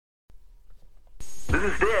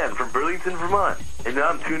This is Dan from Burlington, Vermont, and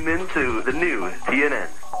I'm tuned in to the new TNN.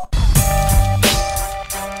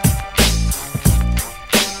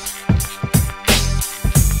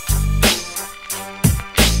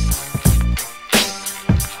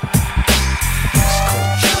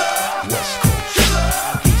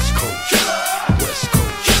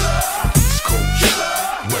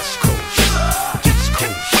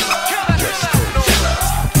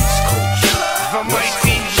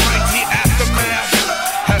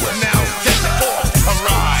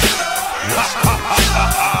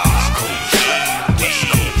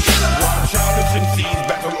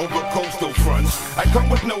 I come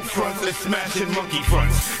with no frontless smashing monkey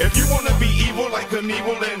fronts. If you wanna be evil like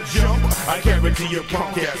Knievel and jump, I guarantee your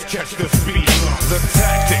punk ass catch the speed bump. The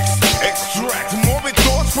tactics extract morbid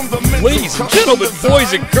thoughts from the mental. Ladies and gentlemen,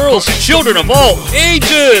 boys and girls, children of all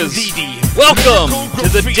ages, welcome to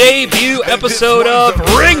the debut episode of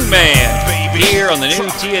Ring Man here on the new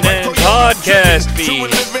TNN podcast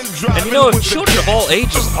feed. And you know, if children of all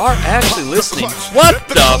ages are actually listening, what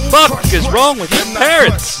the fuck is wrong with your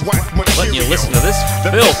parents? Letting you listen to this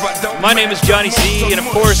filth. My name is Jonnie Sea, and of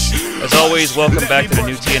course, as always, welcome back to the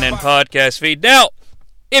new TNN podcast feed. Now,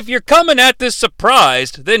 if you're coming at this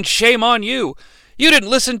surprised, then shame on you. You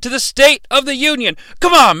didn't listen to the State of the Union.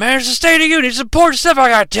 Come on, man, it's the State of the Union. It's important stuff I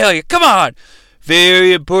gotta tell you. Come on.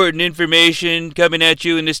 Very important information coming at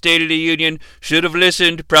you in the State of the Union. Should have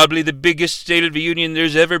listened. Probably the biggest State of the Union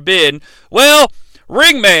there's ever been. Well,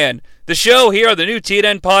 Ring Man, the show here on the new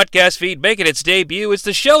TNN podcast feed, making its debut. It's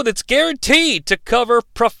the show that's guaranteed to cover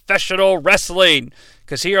professional wrestling.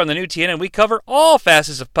 Because here on the new TNN, we cover all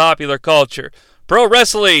facets of popular culture. Pro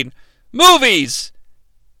wrestling, movies,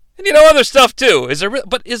 and other stuff too. Is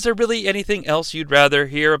there really anything else you'd rather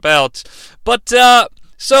hear about?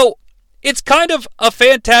 So it's kind of a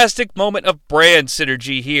fantastic moment of brand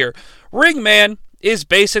synergy here. Ring Man is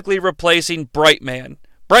basically replacing Bright Man.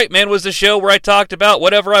 Bright Man was the show where I talked about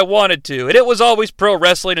whatever I wanted to, and it was always pro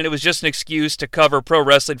wrestling, and it was just an excuse to cover pro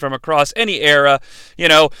wrestling from across any era.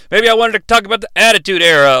 Maybe I wanted to talk about the Attitude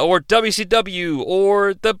Era, or WCW,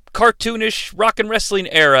 or the cartoonish rock and wrestling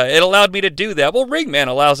era. It allowed me to do that. Well, Ring Man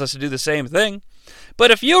allows us to do the same thing. But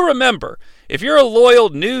if you remember, if you're a loyal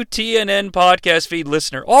new TNN podcast feed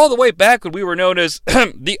listener, all the way back when we were known as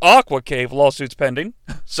the Aqua Cave, lawsuits pending,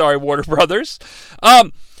 sorry Warner Brothers,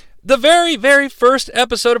 the very, very first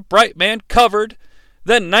episode of Bright Man covered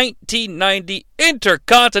the 1990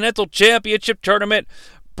 Intercontinental Championship Tournament,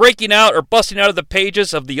 breaking out or busting out of the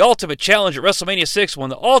pages of the Ultimate Challenge at WrestleMania 6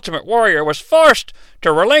 when the Ultimate Warrior was forced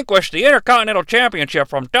to relinquish the Intercontinental Championship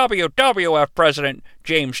from WWF President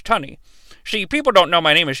James Tunney. See, people don't know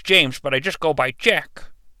my name is James, but I just go by Jack.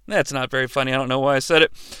 That's not very funny. I don't know why I said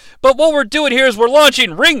it. But what we're doing here is we're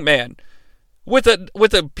launching Ring Man with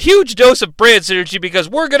a huge dose of brand synergy, because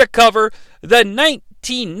we're going to cover the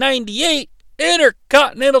 1998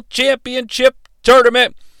 Intercontinental Championship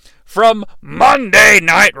Tournament from Monday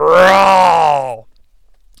Night Raw.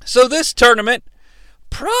 So this tournament,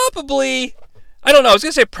 probably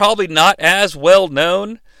not as well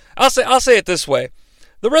known. I'll say it this way.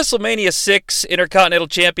 The WrestleMania 6 Intercontinental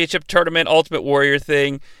Championship Tournament Ultimate Warrior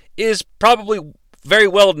thing is probably very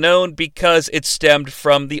well known because it stemmed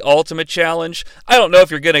from the Ultimate Challenge. I don't know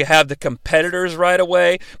if you're going to have the competitors right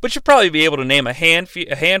away, but you'll probably be able to name a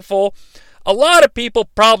handful. A lot of people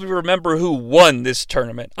probably remember who won this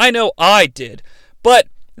tournament. I know I did. But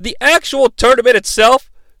the actual tournament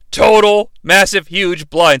itself, total, massive, huge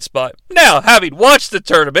blind spot. Now, having watched the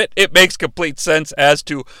tournament, it makes complete sense as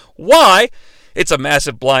to why it's a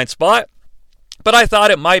massive blind spot, but I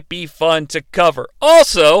thought it might be fun to cover.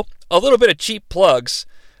 Also, a little bit of cheap plugs.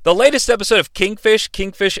 The latest episode of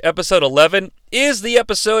Kingfish episode 11, is the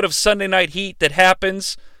episode of Sunday Night Heat that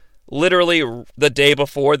happens literally the day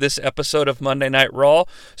before this episode of Monday Night Raw.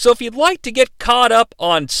 So if you'd like to get caught up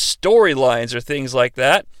on storylines or things like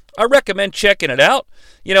that, I recommend checking it out.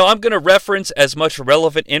 I'm going to reference as much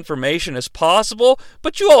relevant information as possible,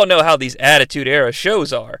 but you all know how these Attitude Era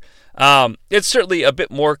shows are. It's certainly a bit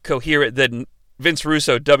more coherent than Vince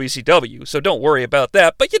Russo WCW, so don't worry about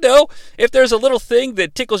that. But if there's a little thing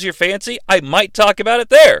that tickles your fancy, I might talk about it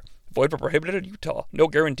there. Void but prohibited in Utah. No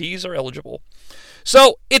guarantees are eligible.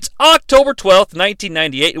 So, it's October 12th,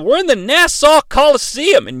 1998, and we're in the Nassau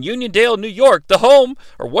Coliseum in Uniondale, New York, the home,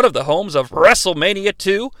 or one of the homes of WrestleMania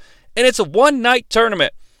 2, and it's a one-night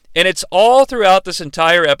tournament, and it's all throughout this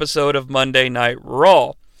entire episode of Monday Night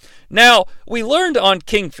Raw. Now, we learned on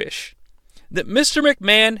Kingfish that Mr.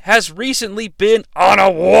 McMahon has recently been on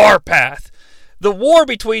a warpath. The war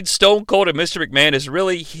between Stone Cold and Mr. McMahon is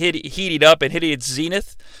really heating up and hitting its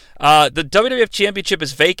zenith. The WWF Championship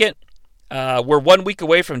is vacant. We're 1 week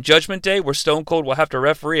away from Judgment Day, where Stone Cold will have to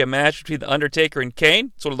referee a match between The Undertaker and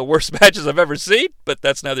Kane. It's one of the worst matches I've ever seen, but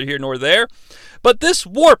that's neither here nor there. But this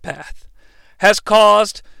warpath has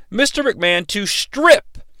caused Mr. McMahon to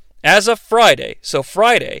strip as of Friday. So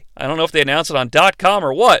Friday, I don't know if they announced it on .com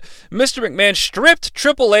or what, Mr. McMahon stripped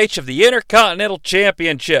Triple H of the Intercontinental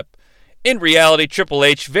Championship. In reality, Triple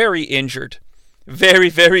H very injured. Very,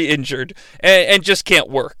 very injured. And just can't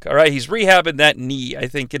work. All right, he's rehabbing that knee, I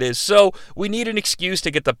think it is. So we need an excuse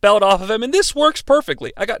to get the belt off of him, and this works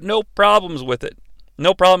perfectly. I got no problems with it.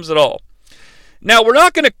 No problems at all. Now, we're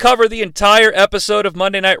not going to cover the entire episode of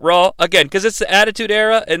Monday Night Raw, again, because it's the Attitude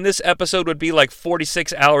Era, and this episode would be like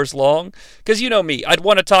 46 hours long. Because you know me, I'd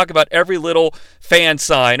want to talk about every little fan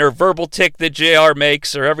sign or verbal tick that JR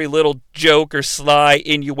makes, or every little joke or sly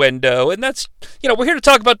innuendo. And that's, we're here to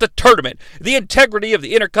talk about the tournament. The integrity of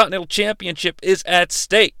the Intercontinental Championship is at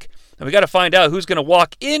stake. And we got to find out who's going to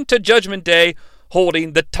walk into Judgment Day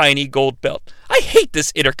holding the tiny gold belt. I hate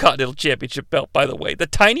this Intercontinental Championship belt, by the way. The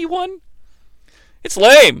tiny one? It's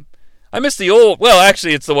lame. I miss the old... Well,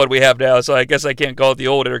 actually, it's the one we have now, so I guess I can't call it the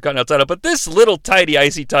old Intercontinental title. But this little tiny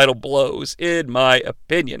IC title blows, in my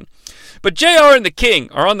opinion. But JR and the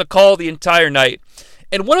King are on the call the entire night.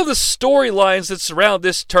 And one of the storylines that surround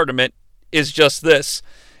this tournament is just this.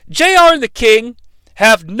 JR and the King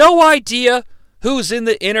have no idea who's in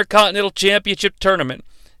the Intercontinental Championship tournament.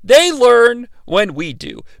 They learn when we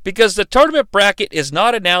do, because the tournament bracket is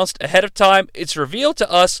not announced ahead of time. It's revealed to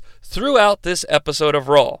us throughout this episode of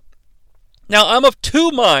Raw. Now, I'm of two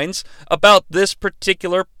minds about this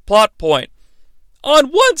particular plot point. On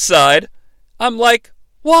one side, I'm like,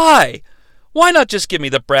 why? Why not just give me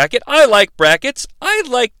the bracket? I like brackets. I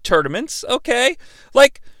like tournaments, okay?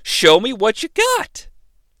 Like, show me what you got.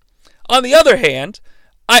 On the other hand,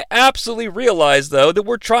 I absolutely realize, though, that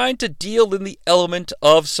we're trying to deal in the element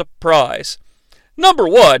of surprise. Number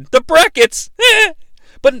one, the brackets,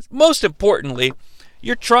 But most importantly,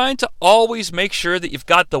 you're trying to always make sure that you've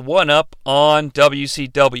got the one-up on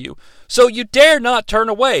WCW. So you dare not turn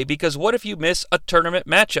away, because what if you miss a tournament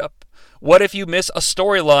matchup? What if you miss a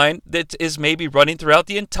storyline that is maybe running throughout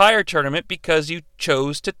the entire tournament because you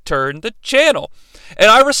chose to turn the channel?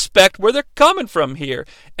 And I respect where they're coming from here.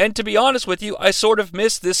 And to be honest with you, I sort of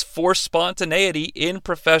miss this forced spontaneity in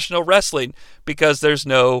professional wrestling because there's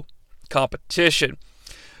no competition.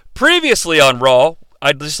 Previously on Raw,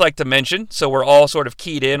 I'd just like to mention, so we're all sort of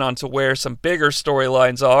keyed in onto where some bigger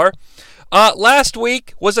storylines are. Last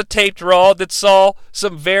week was a taped Raw that saw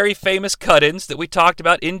some very famous cut-ins that we talked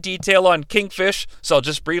about in detail on Kingfish, so I'll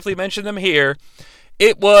just briefly mention them here.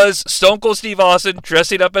 It was Stone Cold Steve Austin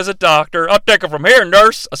dressing up as a doctor. I'll take it from here,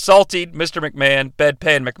 nurse, assaulting Mr. McMahon,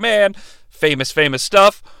 Bedpan McMahon. Famous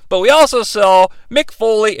stuff. But we also saw Mick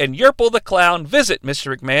Foley and Yerpel the Clown visit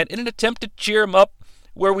Mr. McMahon in an attempt to cheer him up,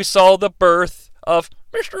 where we saw the birth of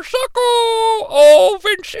Mr. Sucko! Oh,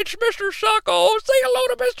 Vince, it's Mr. Sucko! Say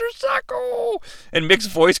hello to Mr. Sucko! And Mick's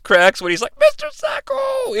voice cracks when he's like, Mr.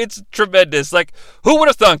 Sucko! It's tremendous. Like, who would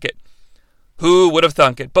have thunk it? Who would have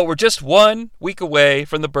thunk it? But we're just 1 week away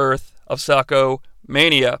from the birth of Sucko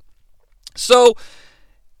Mania. So,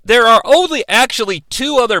 there are only actually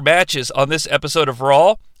 2 other matches on this episode of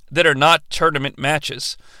Raw that are not tournament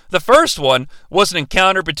matches. The first one was an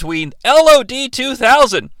encounter between LOD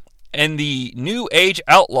 2000 and the New Age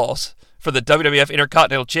Outlaws for the WWF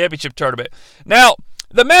Intercontinental Championship Tournament. Now,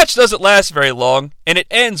 the match doesn't last very long, and it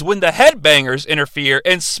ends when the Headbangers interfere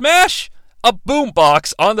and smash a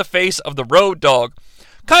boombox on the face of the Road Dogg.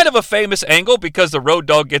 Kind of a famous angle because the Road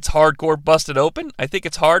Dogg gets hardcore busted open. I think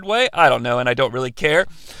it's hard way. I don't know, and I don't really care.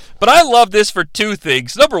 But I love this for 2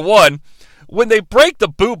 things. Number one, when they break the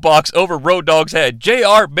boombox over Road Dogg's head,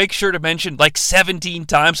 JR makes sure to mention like 17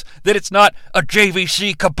 times that it's not a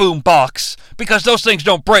JVC kaboom box, because those things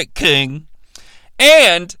don't break, King.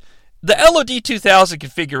 And the LOD 2000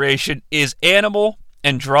 configuration is Animal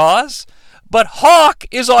and Draws, but Hawk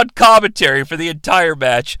is on commentary for the entire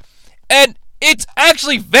match. And it's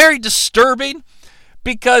actually very disturbing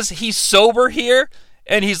because he's sober here.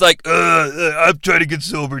 And he's like, I'm trying to get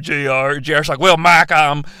sober, JR. JR's like, well, Mike,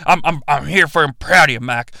 I'm here for. I'm proud of you,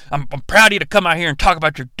 Mike. I'm proud of you to come out here and talk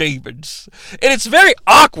about your Davids. And it's very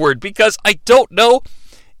awkward because I don't know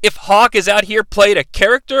if Hawk is out here playing a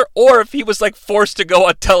character or if he was like forced to go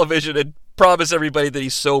on television and promise everybody that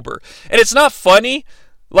he's sober. And it's not funny.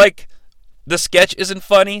 Like, the sketch isn't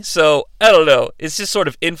funny. So, I don't know. It's just sort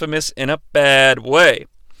of infamous in a bad way.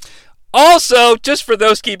 Also, just for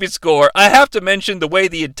those keeping score, I have to mention the way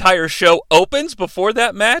the entire show opens before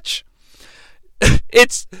that match.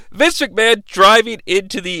 It's Vince McMahon driving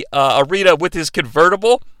into the arena with his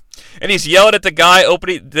convertible, And he's yelling at the guy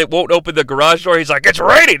that won't open the garage door. He's like, it's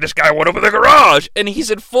raining. This guy won't open the garage. And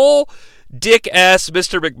he's in full dick-ass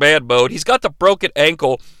Mr. McMahon mode. He's got the broken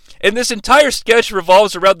ankle. And this entire sketch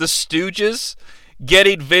revolves around the Stooges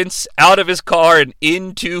getting Vince out of his car and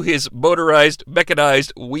into his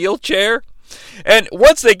mechanized wheelchair. And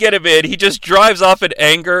once they get him in, he just drives off in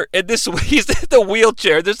anger. And he's in the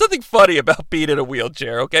wheelchair. There's nothing funny about being in a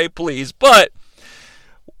wheelchair, okay? Please. But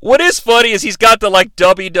what is funny is he's got the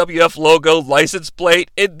WWF logo license plate,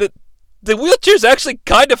 and the wheelchair's actually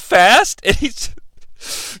kind of fast, and he's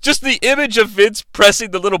just the image of Vince pressing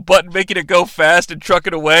the little button, making it go fast and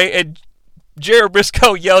trucking away, and Jerry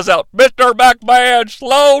Briscoe yells out, "Mr. McMahon,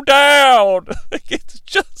 slow down!" It's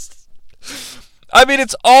just,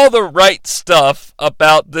 it's all the right stuff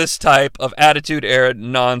about this type of Attitude Era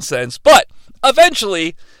nonsense, but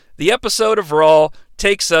eventually, the episode of Raw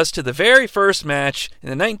takes us to the very first match in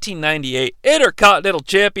the 1998 Intercontinental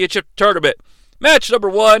Championship Tournament. Match number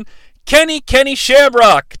 1, Kenny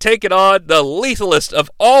Shamrock taking on the lethalist of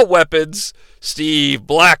all weapons, Steve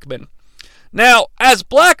Blackman. Now, as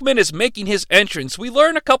Blackman is making his entrance, we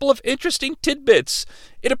learn a couple of interesting tidbits.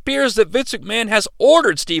 It appears that Vince McMahon has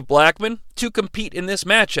ordered Steve Blackman to compete in this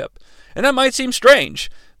matchup, and that might seem strange,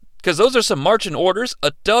 because those are some marching orders.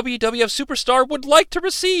 A WWF superstar would like to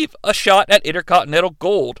receive a shot at Intercontinental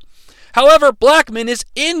Gold. However, Blackman is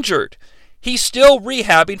injured. He's still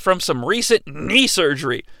rehabbing from some recent knee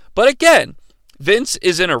surgery. But again, Vince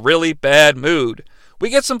is in a really bad mood. We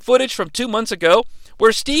get some footage from 2 months ago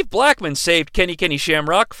where Steve Blackman saved Kenny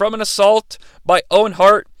Shamrock from an assault by Owen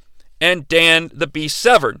Hart and Dan the Beast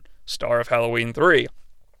Severn, star of Halloween 3.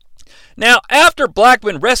 Now, after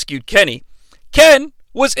Blackman rescued Ken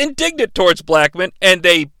was indignant towards Blackman, and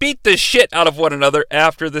they beat the shit out of one another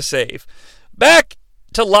after the save. Back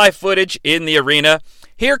to live footage in the arena.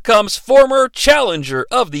 Here comes former challenger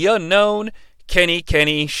of the unknown,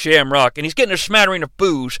 Kenny Shamrock, and he's getting a smattering of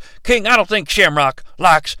boos. King, I don't think Shamrock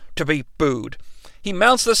likes to be booed. He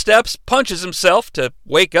mounts the steps, punches himself to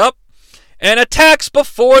wake up, and attacks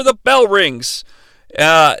before the bell rings.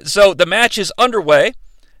 So the match is underway.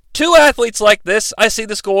 2 athletes like this, I see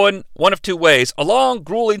this going one of 2 ways. A long,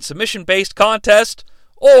 grueling, submission-based contest,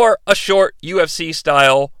 or a short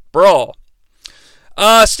UFC-style brawl.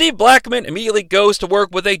 Steve Blackman immediately goes to work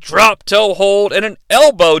with a drop-toe hold and an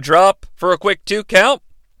elbow drop for a quick 2 count.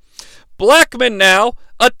 Blackman now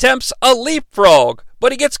attempts a leapfrog,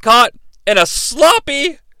 but he gets caught in a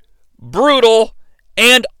sloppy, brutal,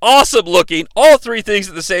 and awesome-looking, all 3 things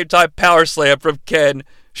at the same time, power slam from Ken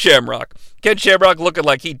Shamrock. Ken Shamrock looking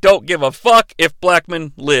like he don't give a fuck if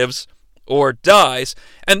Blackman lives or dies.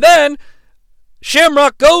 And then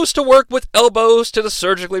Shamrock goes to work with elbows to the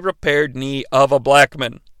surgically repaired knee of a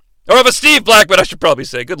Blackman. Or of a Steve Blackman, I should probably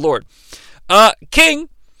say. Good Lord. King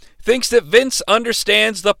thinks that Vince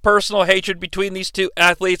understands the personal hatred between these 2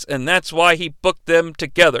 athletes, and that's why he booked them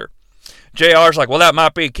together. JR's like, well, that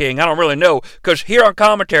might be, King. I don't really know, because here on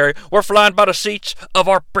commentary, we're flying by the seats of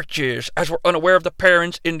our britches as we're unaware of the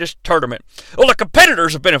pairings in this tournament. Well, the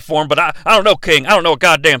competitors have been informed, but I don't know, King. I don't know a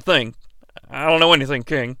goddamn thing. I don't know anything,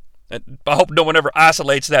 King. I hope no one ever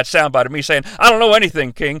isolates that soundbite of me saying, I don't know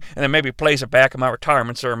anything, King, and then maybe plays it back in my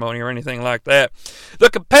retirement ceremony or anything like that. The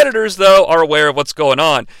competitors, though, are aware of what's going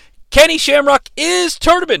on. Kenny Shamrock is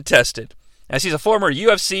tournament tested, as he's a former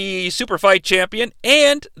UFC Superfight champion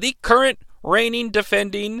and the current reigning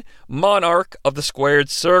defending monarch of the Squared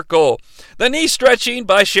Circle. The knee stretching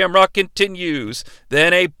by Shamrock continues.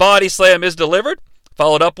 Then a body slam is delivered,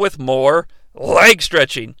 followed up with more leg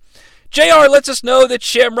stretching. JR lets us know that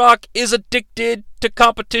Shamrock is addicted to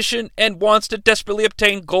competition and wants to desperately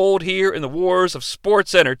obtain gold here in the wars of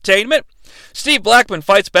sports entertainment. Steve Blackman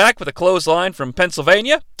fights back with a clothesline from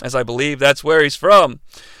Pennsylvania, as I believe that's where he's from.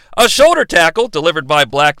 A shoulder tackle delivered by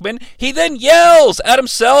Blackman. He then yells at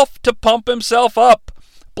himself to pump himself up.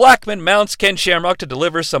 Blackman mounts Ken Shamrock to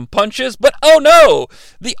deliver some punches, but oh no!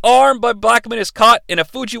 The arm by Blackman is caught in a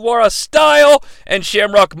Fujiwara style, and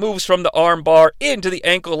Shamrock moves from the arm bar into the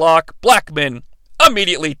ankle lock. Blackman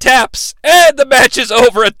immediately taps, and the match is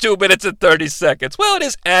over at 2 minutes and 30 seconds. Well, it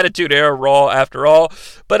is Attitude Era Raw after all,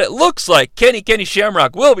 but it looks like Kenny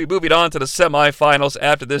Shamrock will be moving on to the semifinals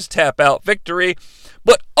after this tap-out victory.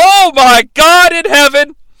 But oh my God in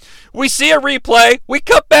heaven! We see a replay, we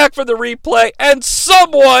cut back for the replay, and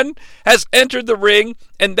someone has entered the ring,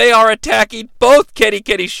 and they are attacking both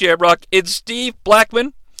Kenny Shamrock and Steve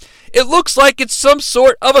Blackman. It looks like it's some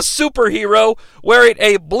sort of a superhero wearing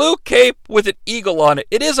a blue cape with an eagle on it.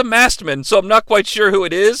 It is a masked man, so I'm not quite sure who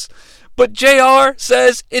it is. But JR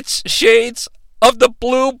says it's shades of the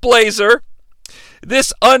Blue Blazer.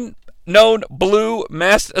 This unknown blue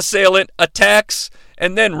masked assailant attacks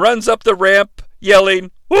and then runs up the ramp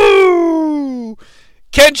yelling, "Woo!"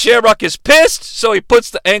 Ken Shamrock is pissed, so he puts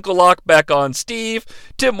the ankle lock back on Steve.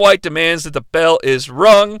 Tim White demands that the bell is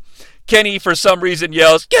rung. Kenny, for some reason,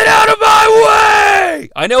 yells, "Get out of my way!"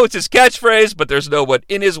 I know it's his catchphrase, but there's no one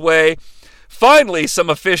in his way. Finally, some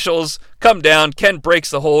officials come down. Ken breaks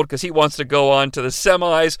the hold because he wants to go on to the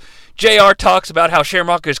semis. JR talks about how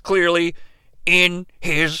Shamrock is clearly in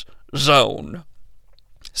his zone.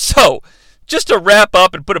 So, just to wrap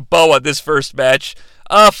up and put a bow on this first match,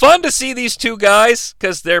 fun to see these two guys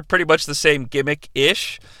because they're pretty much the same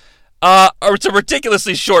gimmick-ish. It's a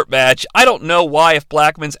ridiculously short match. I don't know if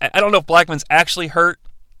Blackman's actually hurt.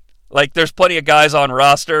 Like, there's plenty of guys on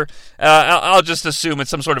roster. I'll just assume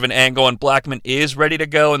it's some sort of an angle and Blackman is ready to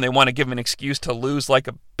go and they want to give him an excuse to lose like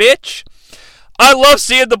a bitch. I love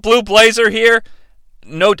seeing the Blue Blazer here.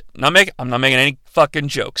 No, I'm not making any fucking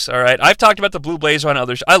jokes, all right? I've talked about the Blue Blazer on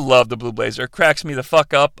others. I love the Blue Blazer. It cracks me the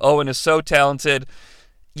fuck up. Owen is so talented.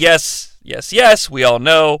 Yes, we all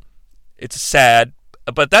know it's sad,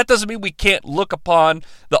 but that doesn't mean we can't look upon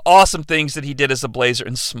the awesome things that he did as a Blazer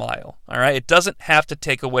and smile, all right? It doesn't have to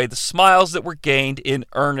take away the smiles that were gained in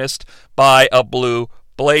earnest by a Blue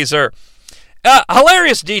Blazer.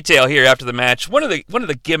 Hilarious detail here after the match. One of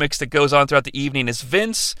the gimmicks that goes on throughout the evening is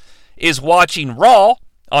Vince is watching Raw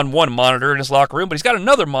on one monitor in his locker room, but he's got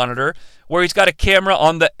another monitor where he's got a camera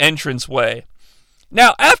on the entranceway.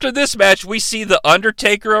 Now, after this match, we see The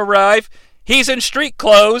Undertaker arrive. He's in street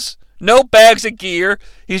clothes, no bags of gear.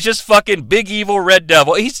 He's just fucking big evil Red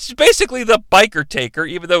Devil. He's basically the biker taker,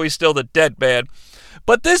 even though he's still the dead man.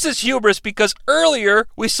 But this is humorous because earlier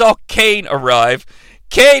we saw Kane arrive.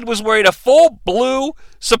 Kane was wearing a full blue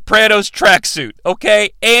Sopranos tracksuit, okay?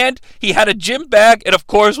 And he had a gym bag and, of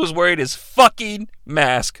course, was wearing his fucking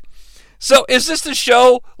mask. So is this to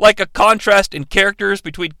show, like, a contrast in characters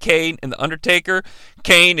between Kane and The Undertaker?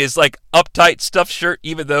 Kane is, like, uptight stuffed shirt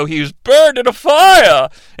even though he was burned in a fire.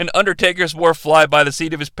 And Undertaker's more fly by the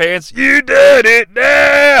seat of his pants. You did it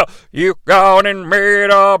now! You gone and made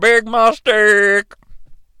a big mistake.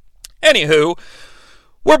 Anywho,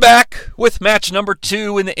 we're back with match number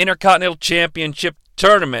 2 in the Intercontinental Championship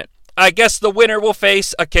Tournament. I guess the winner will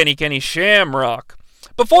face a Kenny Shamrock.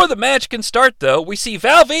 Before the match can start, though, we see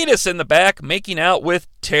Val Venis in the back making out with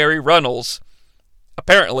Terry Runnels.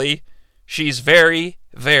 Apparently, she's very,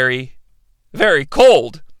 very, very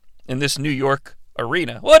cold in this New York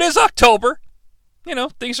arena. Well, it is October. You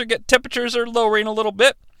know, temperatures are lowering a little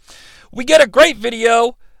bit. We get a great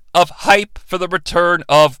video of hype for the return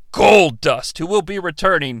of Goldust, who will be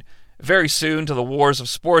returning very soon to the wars of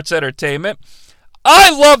sports entertainment.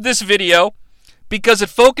 I love this video because it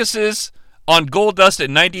focuses on Goldust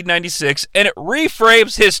in 1996 and it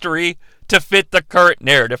reframes history to fit the current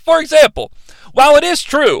narrative. For example, while it is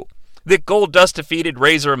true that Goldust defeated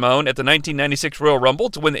Razor Ramon at the 1996 Royal Rumble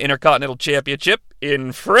to win the Intercontinental Championship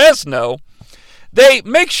in Fresno, they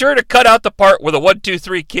make sure to cut out the part where the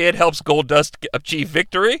 1-2-3 Kid helps Goldust achieve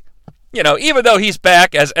victory. You know, even though he's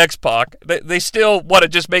back as X-Pac, they still want to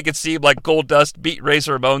just make it seem like Goldust beat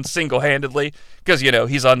Razor Ramon single-handedly because, you know,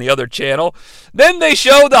 he's on the other channel. Then they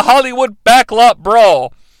show the Hollywood backlot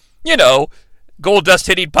brawl. You know, Goldust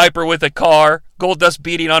hitting Piper with a car, Goldust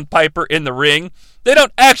beating on Piper in the ring. They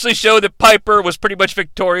don't actually show that Piper was pretty much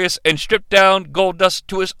victorious and stripped down Goldust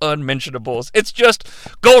to his unmentionables. It's just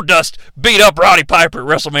Goldust beat up Roddy Piper,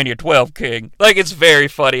 WrestleMania 12 King. Like, it's very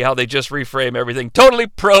funny how they just reframe everything. Totally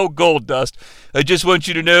pro Goldust. I just want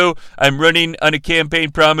you to know I'm running on a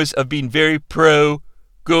campaign promise of being very pro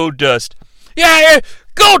Goldust. Yeah,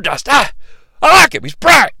 Goldust. I like him. He's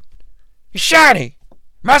bright. He's shiny.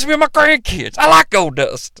 Reminds me of my grandkids. I like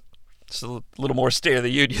Goldust. It's a little more State of the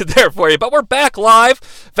Union there for you. But we're back live.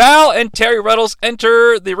 Val and Terry Runnels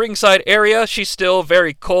enter the ringside area. She's still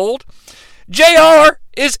very cold. JR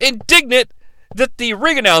is indignant that the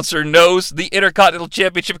ring announcer knows the Intercontinental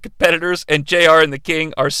Championship competitors and JR and the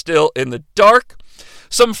King are still in the dark.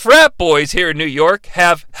 Some frat boys here in New York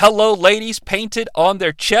have "Hello Ladies" painted on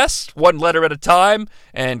their chests, one letter at a time.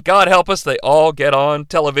 And God help us, they all get on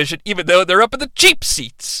television, even though they're up in the cheap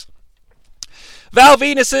seats. Val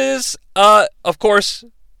Venis is, of course,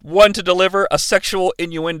 one to deliver a sexual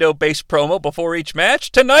innuendo-based promo before each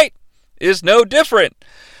match. Tonight is no different.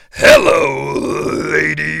 Hello,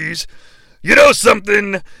 ladies. You know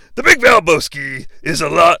something? The Big Valboski is a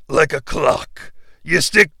lot like a clock. You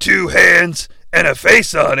stick 2 hands and a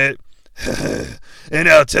face on it, and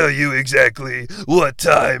I'll tell you exactly what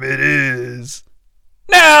time it is.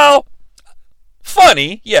 Now,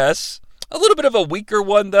 funny, yes. A little bit of a weaker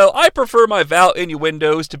one, though. I prefer my Val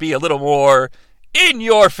innuendos to be a little more in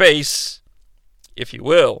your face, if you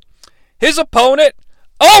will. His opponent,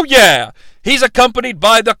 oh yeah, he's accompanied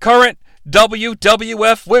by the current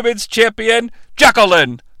WWF Women's Champion,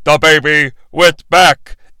 Jacqueline, the baby with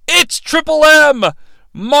back. It's Triple M,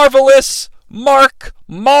 Marvelous Mark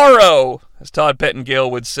Morrow, as Todd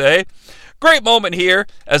Pettengill would say. Great moment here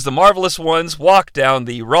as the Marvelous Ones walk down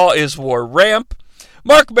the Raw is War ramp.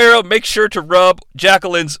 Mark Morrow makes sure to rub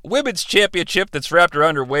Jacqueline's Women's Championship that's wrapped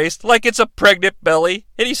around her waist like it's a pregnant belly,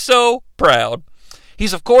 and he's so proud.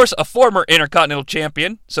 He's, of course, a former Intercontinental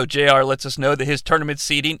Champion, so JR lets us know that his tournament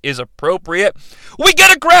seating is appropriate. We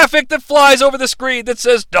get a graphic that flies over the screen that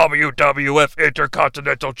says WWF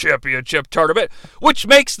Intercontinental Championship Tournament, which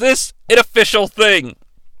makes this an official thing.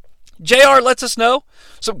 JR lets us know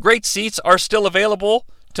some great seats are still available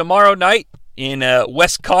tomorrow night in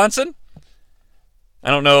Wisconsin. I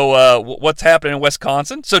don't know what's happening in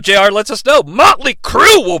Wisconsin, so JR lets us know Motley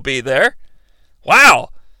Crue will be there. Wow.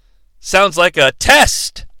 Sounds like a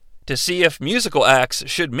test to see if musical acts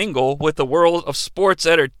should mingle with the world of sports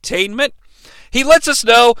entertainment. He lets us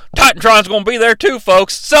know Titantron's going to be there too,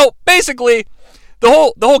 folks. So basically, the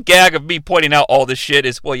whole gag of me pointing out all this shit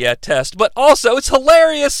is, well, yeah, test. But also, it's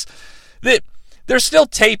hilarious that they're still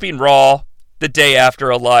taping Raw the day after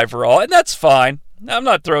a live Raw, and that's fine. I'm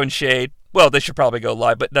not throwing shade. Well, they should probably go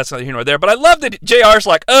live, but that's neither here nor there. But I love that JR's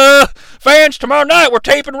like, fans, tomorrow night we're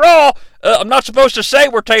taping Raw. I'm not supposed to say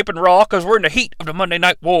we're taping Raw because we're in the heat of the Monday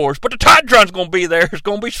Night Wars. But the Titantron's going to be there. It's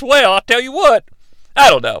going to be swell, I'll tell you what. I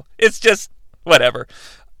don't know. It's just whatever.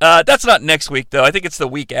 That's not next week, though. I think it's the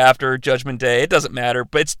week after Judgment Day. It doesn't matter.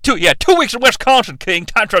 But it's 2 weeks in Wisconsin, King.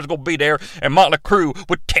 Titantron's going to be there, and Motley Crue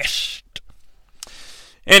would test.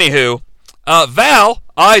 Anywho, Val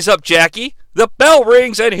eyes up Jackie. The bell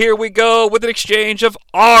rings, and here we go with an exchange of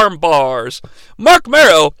arm bars. Mark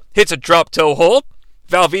Morrow hits a drop toe hold.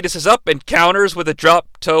 Val Venis is up and counters with a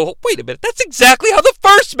drop toe hold. Wait a minute, that's exactly how the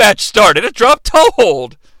first match started, a drop toe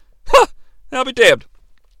hold. Huh, I'll be damned.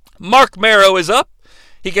 Mark Morrow is up.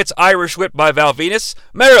 He gets Irish whipped by Val Venis.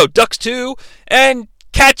 Morrow ducks two and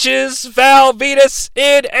catches Val Venis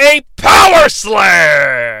in a power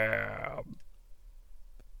slam.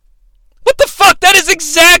 What the fuck? That is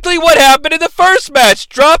exactly what happened in the first match.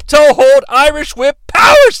 Drop, toe, hold, Irish whip,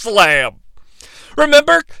 power slam.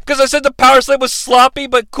 Remember? Because I said the power slam was sloppy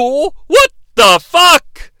but cool? What the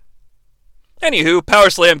fuck? Anywho,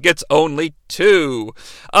 power slam gets only 2.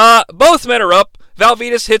 Both men are up. Val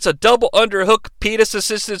Venis hits a double underhook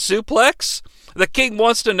penis-assisted suplex. The King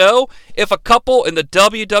wants to know if a couple in the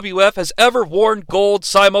WWF has ever worn gold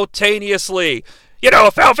simultaneously. You know,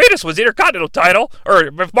 if Val Venis wins the Intercontinental title, or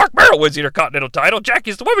if Mark Morrow wins the Intercontinental title,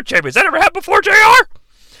 Jackie's the Women's Champion. Has that ever happened before, JR?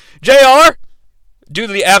 JR, due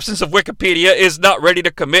to the absence of Wikipedia, is not ready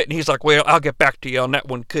to commit, and he's like, well, I'll get back to you on that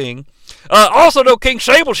one, King. Also, no, King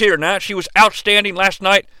Sable's here tonight. She was outstanding last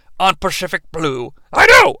night on Pacific Blue. I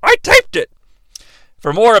know, I taped it.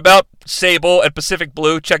 For more about Sable and Pacific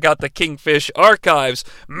Blue, check out the Kingfish archives.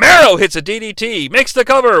 Morrow hits a DDT, makes the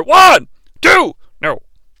cover. 1, 2, no.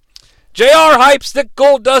 JR hypes that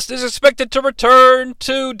Goldust is expected to return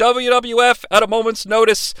to WWF at a moment's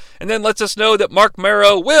notice, and then lets us know that Mark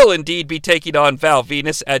Morrow will indeed be taking on Val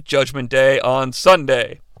Venis at Judgment Day on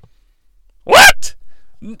Sunday. What?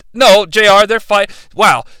 No, JR, they're fine.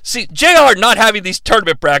 Wow. See, JR not having these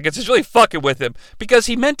tournament brackets is really fucking with him, because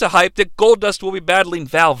he meant to hype that Goldust will be battling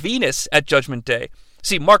Val Venis at Judgment Day.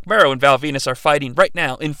 See, Mark Morrow and Val Venis are fighting right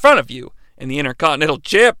now in front of you in the Intercontinental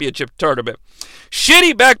Championship Tournament.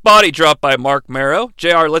 Shitty back body drop by Mark Morrow.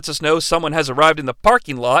 JR lets us know someone has arrived in the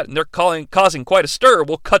parking lot and they're causing quite a stir.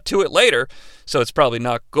 We'll cut to it later, so it's probably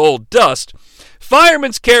not Goldust.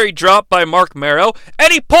 Fireman's carry drop by Mark Morrow,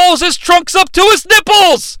 and he pulls his trunks up to his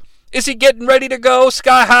nipples! Is he getting ready to go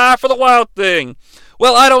sky high for the Wild Thing?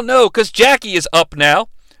 Well, I don't know, because Jackie is up now.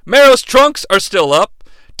 Morrow's trunks are still up.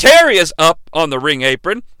 Terry is up on the ring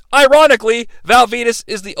apron. Ironically, Val Venis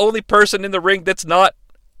is the only person in the ring that's not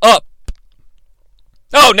up.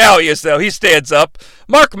 Oh, now he is, though. He stands up.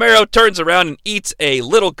 Mark Morrow turns around and eats a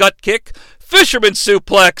little gut kick. Fisherman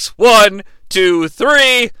suplex. 1, 2,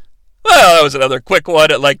 3. Well, that was another quick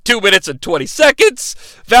one at like 2 minutes and 20 seconds.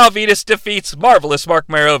 Val Venis defeats Marvelous Mark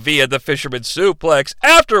Morrow via the Fisherman suplex.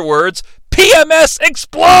 Afterwards, PMS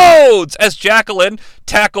explodes as Jacqueline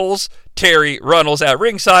tackles Terry Runnels at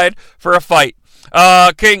ringside for a fight.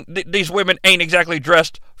 King, these women ain't exactly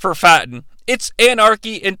dressed for fighting. It's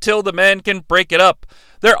anarchy until the men can break it up.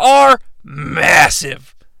 There are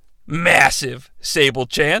massive Sable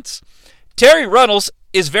chants. Terry Runnels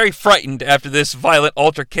is very frightened after this violent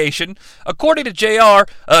altercation. According to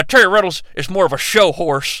JR, Terry Runnels is more of a show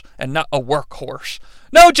horse and not a work horse.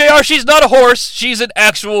 No, JR, she's not a horse. She's an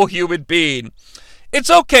actual human being. It's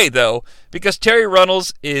okay, though, because Terry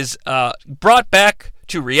Runnels is brought back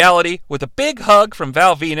to reality with a big hug from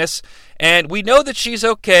Val Venus, and we know that she's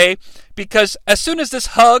okay because as soon as this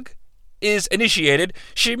hug is initiated,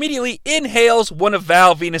 she immediately inhales one of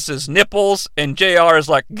Val Venus's nipples, and JR is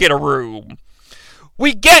like, get a room.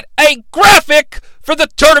 We get a graphic for the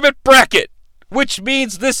tournament bracket, which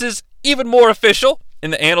means this is even more official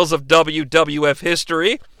in the annals of WWF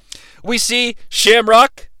history. We see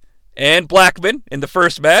Shamrock and Blackman in the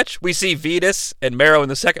first match. We see Venus and Mero in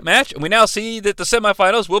the second match, and we now see that the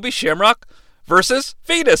semifinals will be Shamrock versus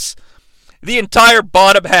Venus. The entire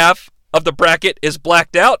bottom half of the bracket is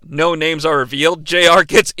blacked out. No names are revealed. JR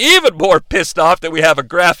gets even more pissed off that we have a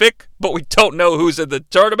graphic, but we don't know who's in the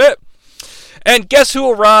tournament. And guess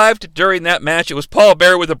who arrived during that match? It was Paul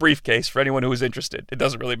Bearer with a briefcase, for anyone who was interested. It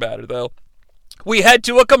doesn't really matter, though. We head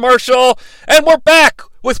to a commercial, and we're back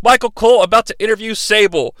with Michael Cole about to interview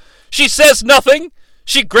Sable. She says nothing.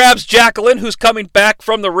 She grabs Jacqueline, who's coming back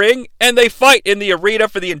from the ring, and they fight in the arena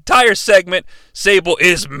for the entire segment. Sable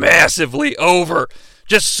is massively over.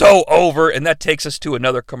 Just so over, and that takes us to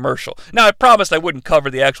another commercial. Now, I promised I wouldn't cover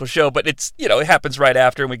the actual show, but it's, it happens right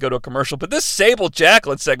after, and we go to a commercial. But this Sable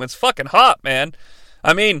Jacqueline segment's fucking hot, man.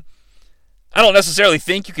 I mean, I don't necessarily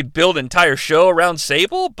think you could build an entire show around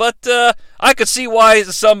Sable, but I could see why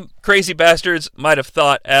some crazy bastards might have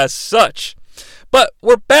thought as such. But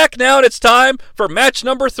we're back now, and it's time for match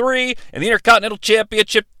number 3 in the Intercontinental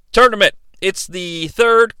Championship Tournament. It's the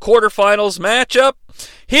third quarterfinals matchup.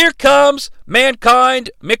 Here comes Mankind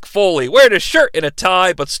Mick Foley, wearing a shirt and a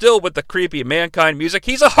tie, but still with the creepy Mankind music.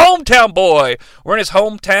 He's a hometown boy. We're in his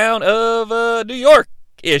hometown of New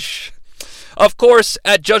York-ish. Of course,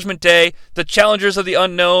 at Judgment Day, the challengers of the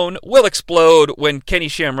unknown will explode when Kenny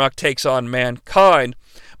Shamrock takes on Mankind.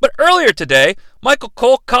 But earlier today, Michael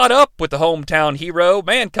Cole caught up with the hometown hero,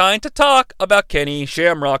 Mankind, to talk about Kenny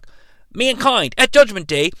Shamrock. Mankind, at Judgment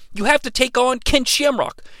Day, you have to take on Ken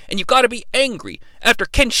Shamrock, and you gotta be angry after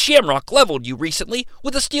Ken Shamrock leveled you recently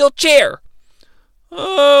with a steel chair.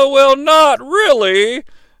 Well, not really.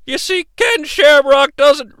 You see, Ken Shamrock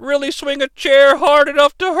doesn't really swing a chair hard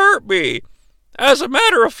enough to hurt me. As a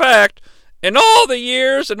matter of fact, in all the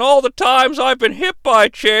years and all the times I've been hit by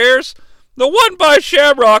chairs, the one by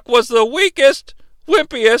Shamrock was the weakest,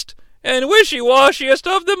 wimpiest, and wishy-washiest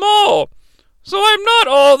of them all. So I'm not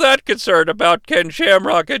all that concerned about Ken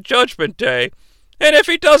Shamrock at Judgment Day. And if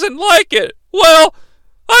he doesn't like it, well,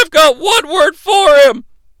 I've got one word for him.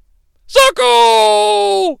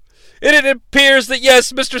 Socko! And it appears that,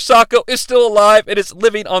 yes, Mr. Socko is still alive and is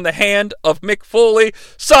living on the hand of Mick Foley.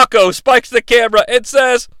 Socko spikes the camera and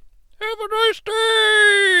says, "Have a nice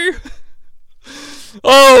day!"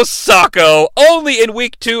 Oh, Socko. Only in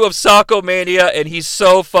week 2 of Socko Mania, and he's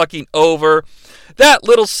so fucking over. That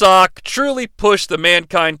little sock truly pushed the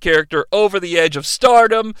Mankind character over the edge of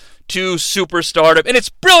stardom to superstardom. And it's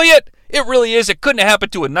brilliant! It really is. It couldn't have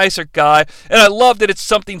happened to a nicer guy. And I love that it's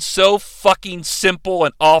something so fucking simple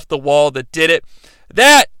and off the wall that did it.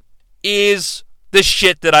 That is the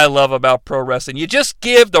shit that I love about pro wrestling. You just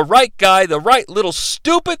give the right guy the right little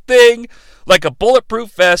stupid thing, like a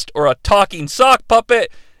bulletproof vest or a talking sock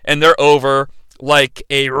puppet, and they're over like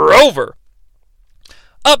a rover.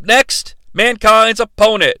 Up next, Mankind's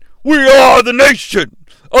opponent. We are the nation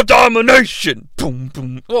of domination. Boom,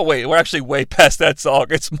 boom. Oh, wait, we're actually way past that song.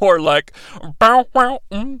 It's more like... But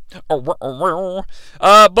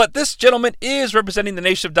this gentleman is representing the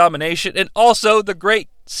nation of domination and also the great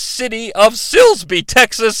city of Silsbee,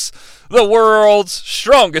 Texas, the world's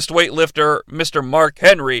strongest weightlifter, Mr. Mark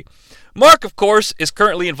Henry. Mark, of course, is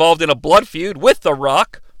currently involved in a blood feud with The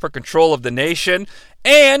Rock for control of the nation,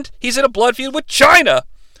 and he's in a blood feud with China.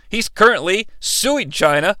 He's currently suing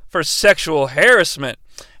China for sexual harassment.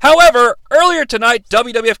 However, earlier tonight,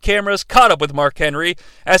 WWF cameras caught up with Mark Henry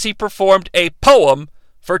as he performed a poem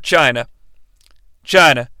for China.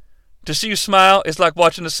 China, to see you smile is like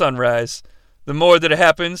watching the sunrise. The more that it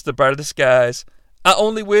happens, the brighter the skies. I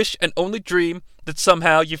only wish and only dream that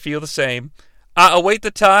somehow you feel the same. I await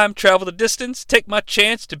the time, travel the distance, take my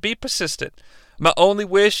chance to be persistent. My only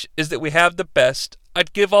wish is that we have the best.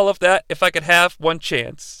 I'd give all of that if I could have one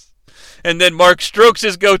chance. And then Mark strokes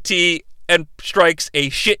his goatee and strikes a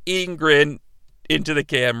shit-eating grin into the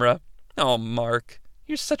camera. Oh, Mark,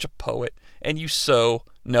 you're such a poet, and you so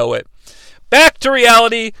know it. Back to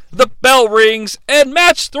reality, the bell rings, and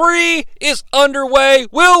match 3 is underway.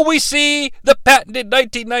 Will we see the patented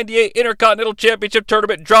 1998 Intercontinental Championship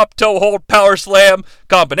Tournament drop-toe hold power slam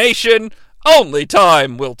combination? Only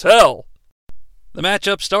time will tell. The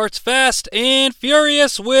matchup starts fast and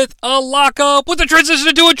furious with a lockup with the transition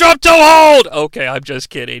into a drop toe hold. Okay, I'm just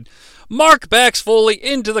kidding. Mark backs Foley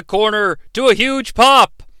into the corner to a huge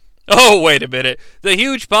pop. Oh, wait a minute. The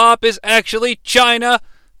huge pop is actually China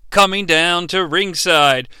coming down to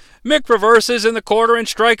ringside. Mick reverses in the corner and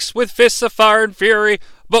strikes with fists of fire and fury,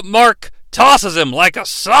 but Mark tosses him like a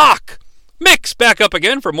sock. Mick's back up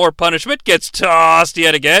again for more punishment, gets tossed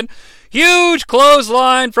yet again. Huge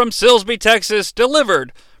clothesline from Silsbee, Texas,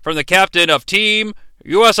 delivered from the captain of Team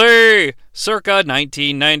USA, circa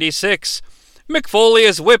 1996. Mick Foley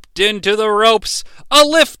is whipped into the ropes. A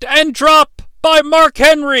lift and drop by Mark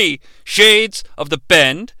Henry. Shades of the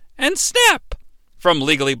bend and snap from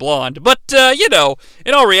Legally Blonde. But,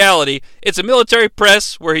 in all reality, it's a military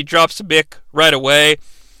press where he drops Mick right away.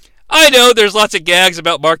 I know there's lots of gags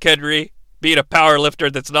about Mark Henry being a power lifter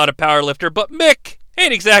that's not a power lifter, but Mick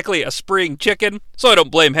ain't exactly a spring chicken, so I don't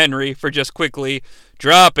blame Henry for just quickly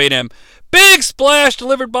dropping him. Big splash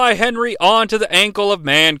delivered by Henry onto the ankle of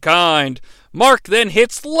Mankind. Mark then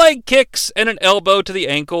hits leg kicks and an elbow to the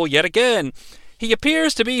ankle yet again. He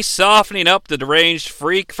appears to be softening up the deranged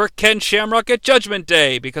freak for Ken Shamrock at Judgment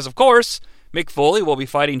Day, because of course, Mick Foley will be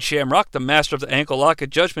fighting Shamrock, the master of the ankle lock, at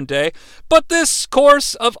Judgment Day. But this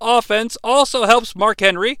course of offense also helps Mark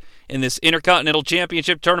Henry in this Intercontinental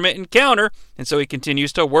Championship Tournament encounter, and so he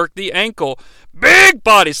continues to work the ankle. Big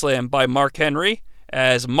body slam by Mark Henry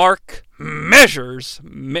as Mark measures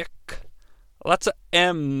Mick. Lots of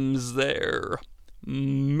M's there.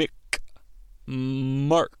 Mick.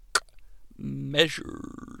 Mark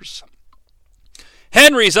measures.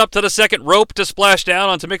 Henry's up to the second rope to splash down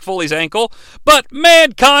onto Mick Foley's ankle, but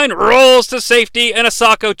Mankind rolls to safety and a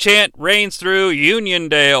Sacco chant reigns through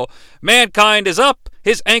Uniondale. Mankind is up,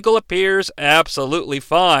 his ankle appears absolutely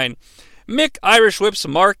fine. Mick Irish whips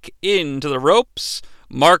Mark into the ropes.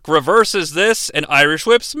 Mark reverses this and Irish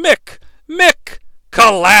whips Mick. Mick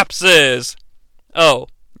collapses. Oh,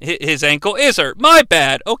 his ankle is hurt. My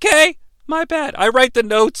bad, okay? My bad. I write the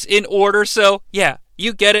notes in order, so yeah,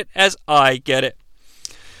 you get it as I get it.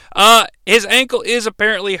 His ankle is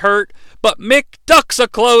apparently hurt, but Mick ducks a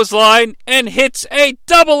clothesline and hits a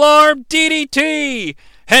double-arm DDT.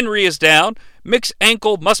 Henry is down. Mick's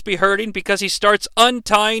ankle must be hurting because he starts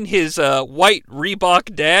untying his white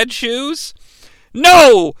Reebok dad shoes.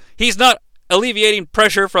 No! He's not alleviating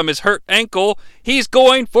pressure from his hurt ankle. He's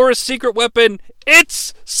going for his secret weapon.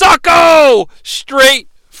 It's Sacco! Straight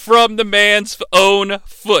from the man's own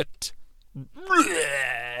foot.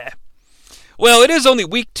 Well, it is only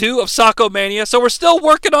week 2 of Sacco Mania, so we're still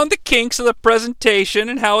working on the kinks of the presentation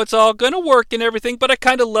and how it's all going to work and everything, but I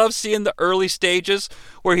kind of love seeing the early stages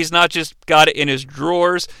where he's not just got it in his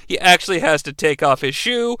drawers, he actually has to take off his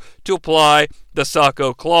shoe to apply the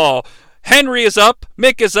Sacco Claw. Henry is up,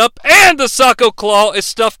 Mick is up, and the Sacco Claw is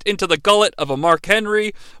stuffed into the gullet of a Mark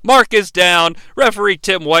Henry. Mark is down. Referee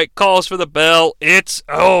Tim White calls for the bell. It's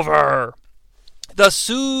over. The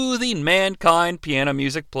soothing Mankind piano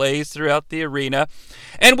music plays throughout the arena,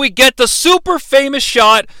 and we get the super famous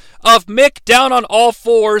shot of Mick down on all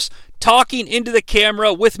fours, talking into the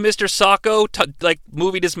camera with Mr. Sacco,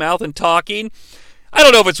 moving his mouth and talking. I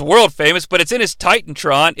don't know if it's world famous, but it's in his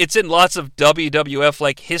Titantron. It's in lots of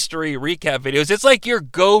WWF history recap videos. It's like your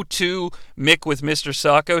go-to Mick with Mr.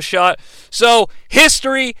 Sacco shot. So,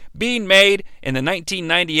 history being made in the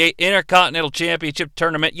 1998 Intercontinental Championship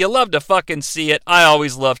Tournament. You love to fucking see it. I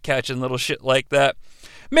always love catching little shit like that.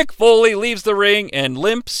 Mick Foley leaves the ring and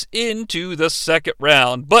limps into the second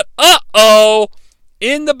round. But uh-oh!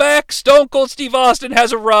 In the back, Stone Cold Steve Austin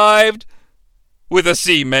has arrived with a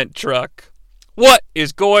cement truck. What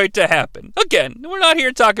is going to happen? Again, we're not here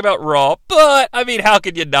to talk about Raw, but, how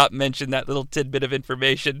could you not mention that little tidbit of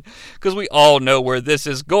information? Because we all know where this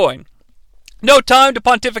is going. No time to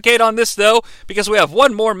pontificate on this, though, because we have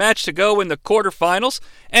one more match to go in the quarterfinals,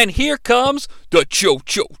 and here comes the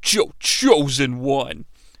chosen one.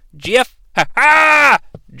 Jeff,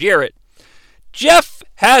 Jarrett. Jeff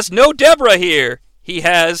has no Deborah here. He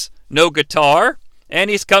has no guitar, and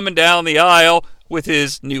he's coming down the aisle with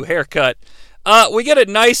his new haircut. We get a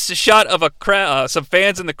nice shot of some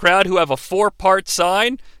fans in the crowd who have a 4-part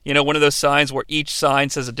sign. You know, one of those signs where each sign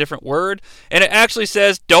says a different word. And it actually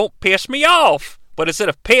says, "Don't piss me off." But instead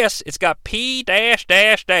of piss, it's got P-.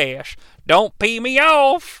 Don't pee me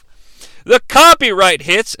off. The copyright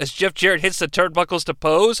hits as Jeff Jarrett hits the turnbuckles to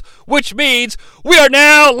pose, which means we are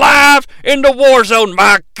now live in the war zone.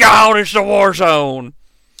 My God, it's the war zone.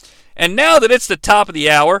 And now that it's the top of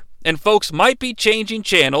the hour, and folks might be changing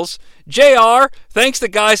channels, JR thanks the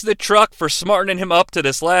guys in the truck for smartening him up to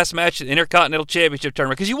this last match in the Intercontinental Championship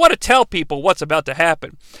Tournament, because you want to tell people what's about to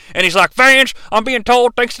happen. And he's like, fans, I'm being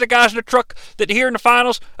told, thanks to the guys in the truck, that here in the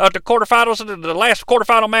finals, the quarterfinals, the last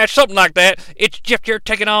quarterfinal match, something like that, it's Jeff Jarrett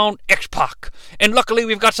taking on X-Pac. And luckily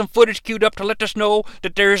we've got some footage queued up to let us know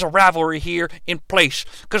that there is a rivalry here in place.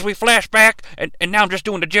 Because we flash back, and now I'm just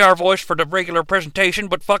doing the JR voice for the regular presentation,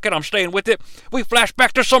 but fuck it, I'm staying with it. We flash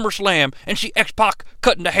back to SummerSlam and see X-Pac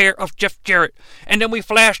cutting the hair of Jeff Jarrett. And then we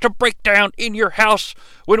flash to Breakdown in your house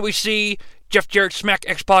when we see Jeff Jarrett smack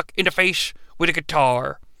X-Pac in the face with a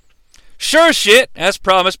guitar. Sure shit, as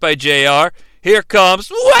promised by JR, here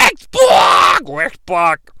comes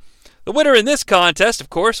X-Pac. The winner in this contest, of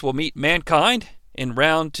course, will meet Mankind in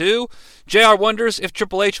round 2. JR wonders if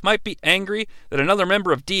Triple H might be angry that another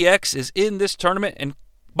member of DX is in this tournament and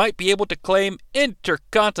might be able to claim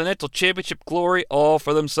Intercontinental Championship glory all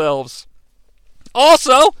for themselves.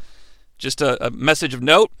 Also, just a message of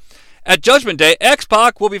note, at Judgment Day,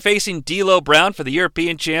 X-Pac will be facing D'Lo Brown for the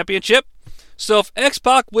European Championship. So if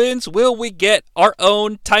X-Pac wins, will we get our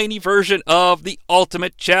own tiny version of the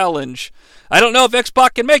Ultimate Challenge? I don't know if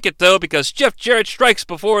X-Pac can make it, though, because Jeff Jarrett strikes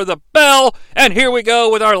before the bell, and here we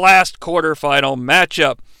go with our last quarterfinal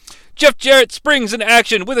matchup. Jeff Jarrett springs into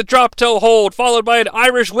action with a drop toe hold, followed by an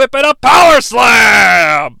Irish whip and a power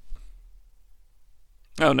slam!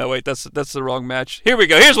 Oh, no, wait, that's the wrong match. Here we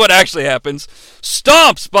go. Here's what actually happens.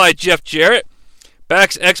 Stomps by Jeff Jarrett.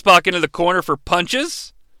 Backs X-Pac into the corner for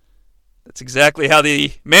punches. That's exactly how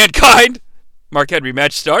the Mankind Mark Henry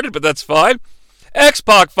match started, but that's fine.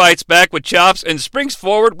 X-Pac fights back with chops and springs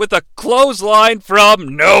forward with a clothesline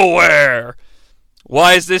from nowhere.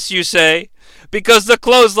 Why is this, you say? Because the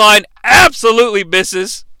clothesline absolutely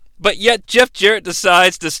misses, but yet Jeff Jarrett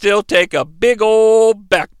decides to still take a big old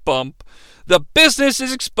back bump. The business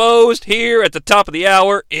is exposed here at the top of the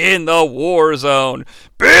hour in the War Zone.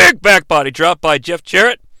 Big back body drop by Jeff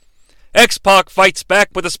Jarrett. X-Pac fights back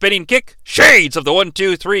with a spinning kick. Shades of the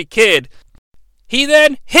 1-2-3 Kid. He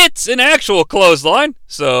then hits an actual clothesline.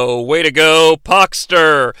 So, way to go,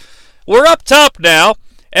 Pacster. We're up top now.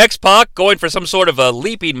 X-Pac going for some sort of a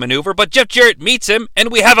leaping maneuver, but Jeff Jarrett meets him,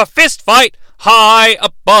 and we have a fist fight high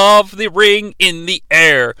above the ring in the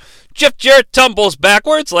air. Jeff Jarrett tumbles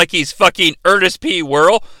backwards like he's fucking Ernest P.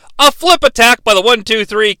 Worrell. A flip attack by the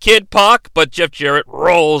 1-2-3 Kid Pac, but Jeff Jarrett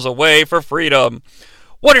rolls away for freedom.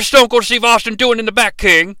 What is Stone Cold Steve Austin doing in the back,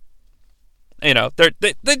 King? You know,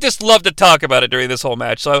 they just love to talk about it during this whole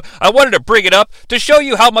match, so I wanted to bring it up to show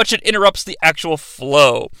you how much it interrupts the actual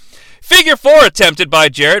flow. Figure 4 attempted by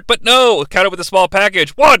Jarrett, but no, counted with a small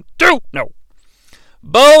package. 1, 2, no.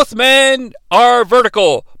 Both men are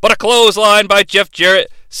vertical, but a clothesline by Jeff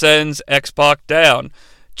Jarrett sends X-Pac down.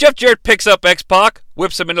 Jeff Jarrett picks up X-Pac,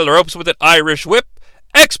 whips him into the ropes with an Irish whip.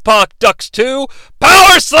 X-Pac ducks 2.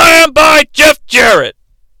 Power slam by Jeff Jarrett.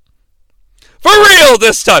 For real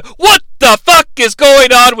this time. What the fuck is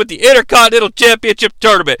going on with the Intercontinental Championship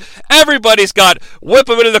Tournament? Everybody's got whip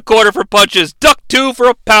him into the corner for punches, duck 2 for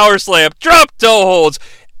a power slam, drop toe holds.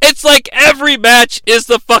 It's like every match is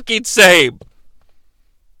the fucking same.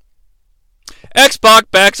 X-Pac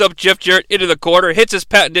backs up Jeff Jarrett into the corner, hits his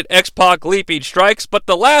patented X-Pac leaping strikes, but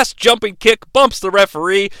the last jumping kick bumps the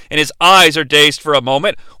referee, and his eyes are dazed for a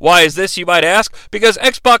moment. Why is this, you might ask? Because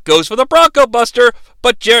X-Pac goes for the Bronco Buster,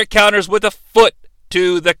 but Jarrett counters with a foot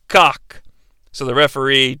to the cock. So the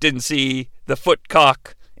referee didn't see the foot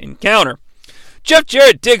cock encounter. Jeff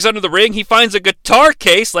Jarrett digs under the ring. He finds a guitar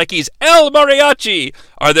case like he's El Mariachi.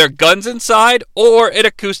 Are there guns inside or an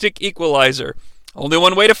acoustic equalizer? Only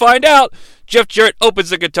one way to find out. Jeff Jarrett opens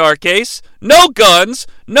the guitar case. No guns,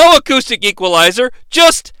 no acoustic equalizer,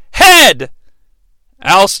 just head.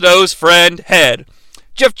 Al Snow's friend, head.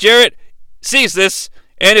 Jeff Jarrett sees this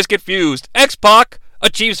and is confused. X-Pac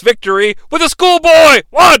achieves victory with a schoolboy.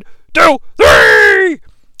 1, 2, 3.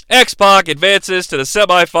 X-Pac advances to the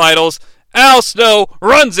semifinals. Al Snow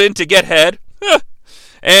runs in to get head.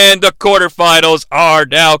 And the quarterfinals are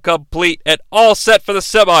now complete and all set for the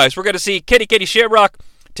semis. We're going to see Kitty Shamrock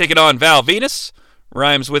taking on Val Venus,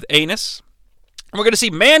 rhymes with anus. And we're going to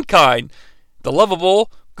see Mankind, the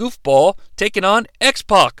lovable goofball, taking on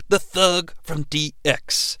X-Pac, the thug from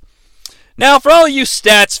DX. Now, for all you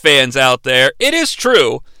stats fans out there, it is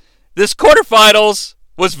true, this quarterfinals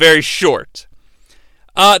was very short.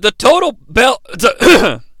 The total bell...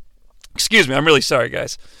 Excuse me, I'm really sorry,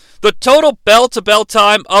 guys. The total bell-to-bell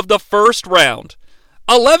time of the first round,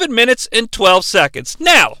 11 minutes and 12 seconds.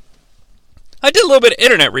 Now, I did a little bit of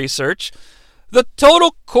internet research. The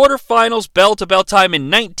total quarterfinals bell-to-bell time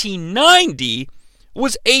in 1990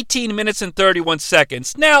 was 18 minutes and 31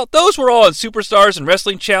 seconds. Now, those were all on Superstars and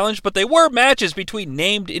Wrestling Challenge, but they were matches between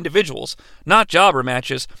named individuals, not jobber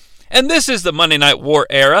matches. And this is the Monday Night War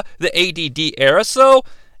era, the ADD era, so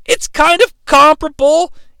it's kind of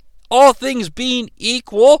comparable, all things being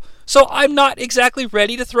equal, so I'm not exactly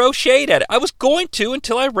ready to throw shade at it. I was going to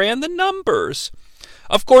until I ran the numbers.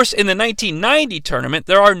 Of course, in the 1990 tournament,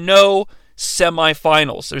 there are no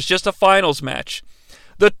semifinals. There's just a finals match.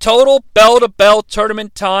 The total bell-to-bell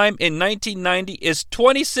tournament time in 1990 is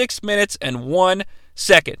 26 minutes and 1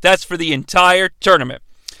 second. That's for the entire tournament.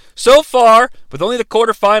 So far, with only the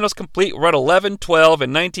quarterfinals complete, we're at 11-12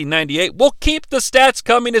 in 1998. We'll keep the stats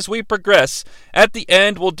coming as we progress. At the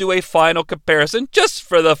end, we'll do a final comparison just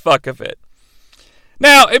for the fuck of it.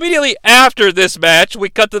 Now, immediately after this match, we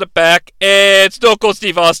cut to the back, and Stone Cold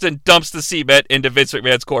Steve Austin dumps the cement into Vince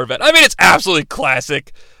McMahon's Corvette. I mean, it's absolutely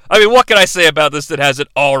classic. I mean, what can I say about this that hasn't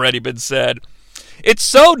already been said? It's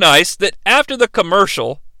so nice that after the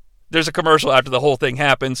commercial, there's a commercial after the whole thing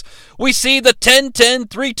happens, we see the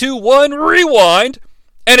 10-10-3-2-1 rewind,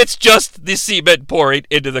 and it's just the cement pouring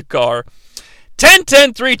into the car.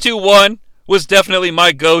 10-10-3-2-1 was definitely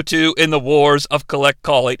my go-to in the wars of collect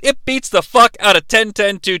calling. It beats the fuck out of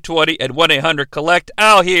 10-10-220 and 1-800-COLLECT.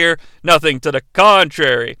 I'll hear nothing to the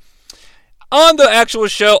contrary. On the actual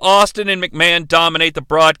show, Austin and McMahon dominate the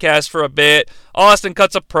broadcast for a bit. Austin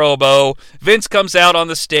cuts a promo. Vince comes out on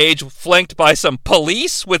the stage flanked by some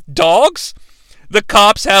police with dogs. The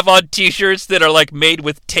cops have on t-shirts that are like made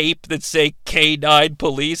with tape that say K9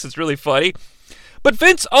 Police. It's really funny. But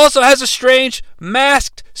Vince also has a strange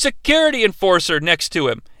masked security enforcer next to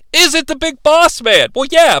him. Is it the Big Boss Man? Well,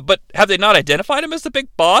 yeah, but have they not identified him as the Big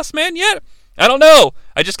Boss Man yet? I don't know.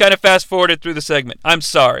 I just kind of fast-forwarded through the segment. I'm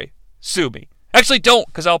sorry. Sue me. Actually, don't,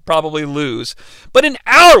 because I'll probably lose. But in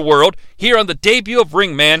our world, here on the debut of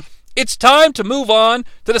Ringman, it's time to move on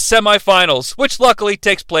to the semifinals, which luckily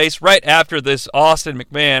takes place right after this Austin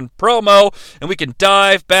McMahon promo, and we can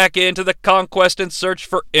dive back into the conquest and search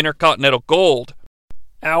for Intercontinental Gold.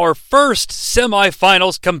 Our first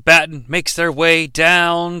semifinals combatant makes their way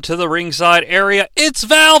down to the ringside area. It's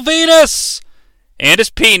Val Venis! And his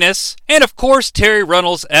penis, and of course Terry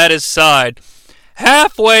Runnels at his side.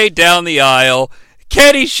 Halfway down the aisle,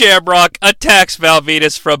 Kenny Shamrock attacks Val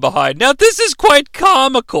Venis from behind. Now, this is quite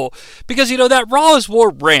comical, because, that Raw is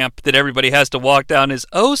War ramp that everybody has to walk down is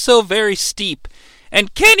oh so very steep,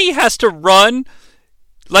 and Kenny has to run,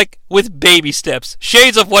 like, with baby steps.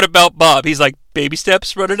 Shades of What About Bob. He's like, baby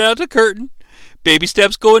steps running down the curtain, baby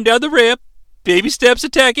steps going down the ramp, baby steps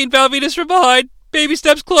attacking Val Venis from behind, baby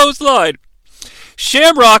steps clothesline.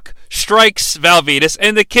 Shamrock strikes Val Venis,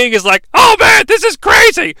 and the King is like, oh man, this is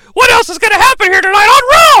crazy! What else is going to happen here tonight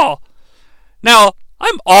on Raw? Now,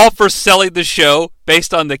 I'm all for selling the show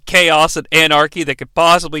based on the chaos and anarchy that could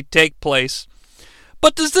possibly take place.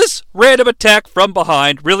 But does this random attack from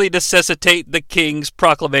behind really necessitate the King's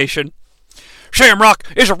proclamation? Shamrock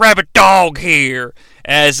is a rabid dog here,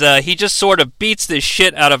 as he just sort of beats the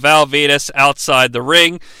shit out of Val Venis outside the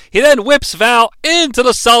ring. He then whips Val into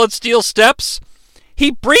the solid steel steps. He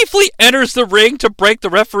briefly enters the ring to break the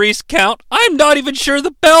referee's count. I'm not even sure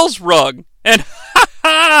the bell's rung. And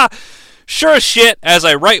sure as shit, as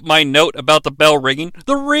I write my note about the bell ringing,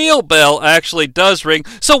 the real bell actually does ring.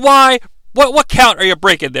 So why? What count are you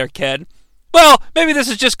breaking there, Ken? Well, maybe this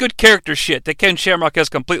is just good character shit that Ken Shamrock has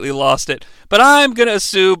completely lost it. But I'm going to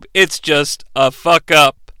assume it's just a fuck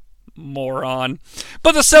up, moron.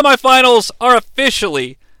 But the semifinals are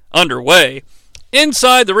officially underway.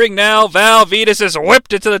 Inside the ring now, Val Venis is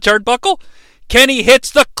whipped into the turnbuckle. Kenny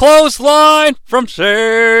hits the clothesline from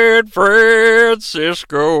San Francisco.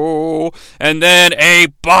 And then a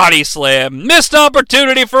body slam. Missed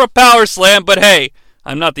opportunity for a power slam, but hey,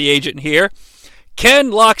 I'm not the agent here.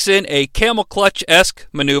 Ken locks in a camel clutch-esque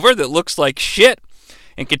maneuver that looks like shit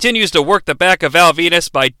and continues to work the back of Val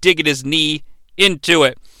Venis by digging his knee into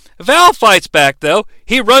it. Val fights back, though.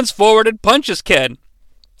 He runs forward and punches Ken.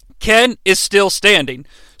 Ken is still standing,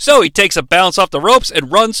 so he takes a bounce off the ropes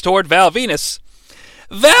and runs toward Val Venis.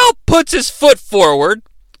 Val puts his foot forward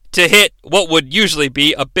to hit what would usually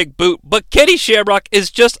be a big boot, but Kenny Shamrock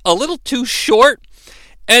is just a little too short,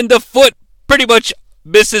 and the foot pretty much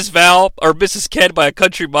misses Val, or misses Ken by a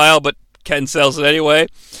country mile, but Ken sells it anyway.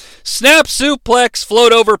 Snap suplex,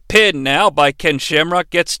 float over pin now by Ken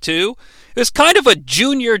Shamrock gets two. It was kind of a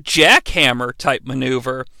junior jackhammer type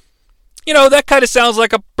maneuver. That kind of sounds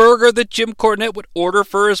like a burger that Jim Cornette would order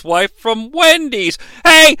for his wife from Wendy's.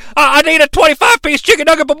 Hey, I need a 25-piece chicken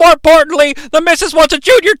nugget, but more importantly, the missus wants a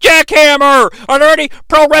junior jackhammer. Are there any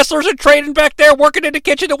pro wrestlers in training back there working in the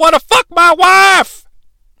kitchen that want to fuck my wife?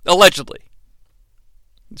 Allegedly.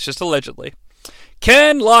 It's just allegedly.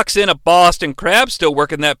 Ken locks in a Boston Crab, still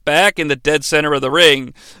working that back in the dead center of the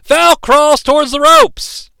ring. Val crawls towards the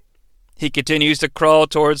ropes. He continues to crawl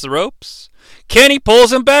towards the ropes. Kenny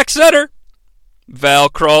pulls him back center. Val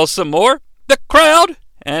crawls some more. The crowd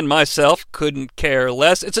and myself couldn't care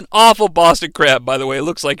less. It's an awful Boston Crab, by the way. It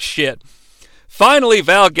looks like shit. Finally,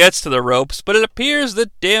 Val gets to the ropes, but it appears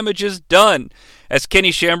the damage is done, as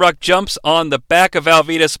Kenny Shamrock jumps on the back of Val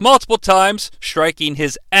Venis multiple times, striking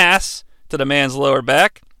his ass to the man's lower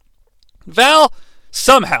back. Val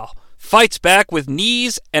somehow fights back with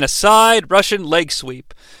knees and a side Russian leg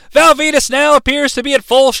sweep. Val Venis now appears to be at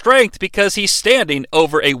full strength because he's standing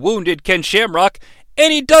over a wounded Ken Shamrock,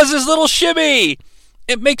 and he does his little shimmy.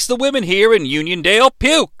 It makes the women here in Uniondale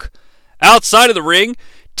puke. Outside of the ring,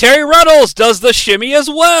 Terry Runnels does the shimmy as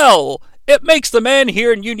well. It makes the men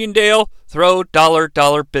here in Uniondale throw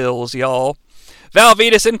dollar bills, y'all. Val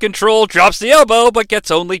Venis in control drops the elbow, but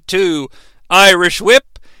gets only 2. Irish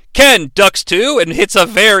whip. Ken ducks 2 and hits a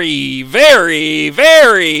very, very,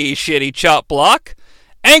 very shitty chop block.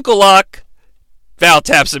 Ankle lock. Val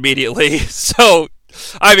taps immediately. So,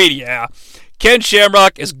 yeah. Ken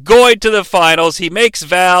Shamrock is going to the finals. He makes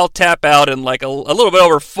Val tap out in like a little bit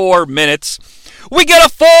over 4 minutes. We get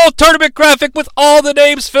a full tournament graphic with all the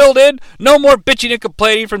names filled in. No more bitching and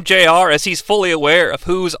complaining from JR, as he's fully aware of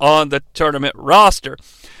who's on the tournament roster.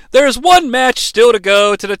 There's one match still to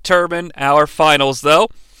go to determine our finals, though.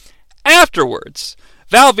 Afterwards,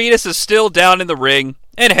 Val Venis is still down in the ring.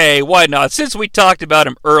 And hey, why not? Since we talked about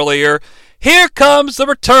him earlier, here comes the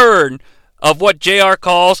return of what JR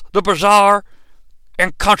calls the bizarre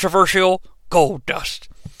and controversial Goldust.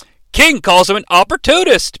 King calls him an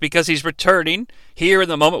opportunist because he's returning here in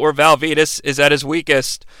the moment where Val Venis is at his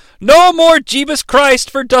weakest. No more Jeebus Christ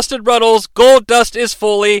for Dustin Runnels. Goldust is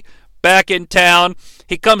fully back in town.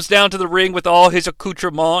 He comes down to the ring with all his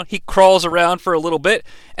accoutrement. He crawls around for a little bit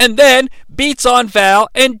and then beats on Val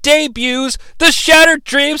and debuts the Shattered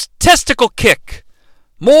Dreams testicle kick.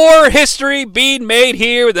 More history being made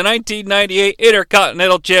here with the 1998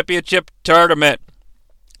 Intercontinental Championship Tournament.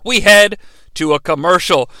 We head to a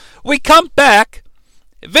commercial. We come back.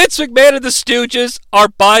 Vince McMahon and the Stooges are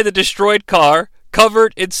by the destroyed car,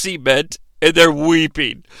 covered in cement, and they're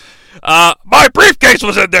weeping. My briefcase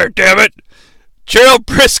was in there, damn it! Gerald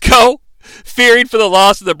Briscoe, fearing for the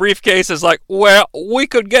loss of the briefcase, is like, well, we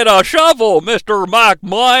could get a shovel, Mr.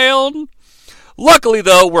 McMahon. Luckily,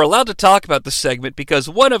 though, we're allowed to talk about the segment because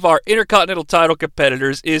one of our Intercontinental title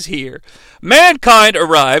competitors is here. Mankind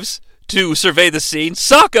arrives to survey the scene.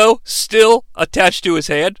 Socko still attached to his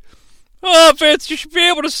hand. Oh, Vince, you should be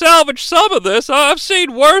able to salvage some of this. I've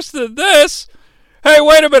seen worse than this. Hey,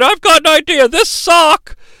 wait a minute, I've got an idea. This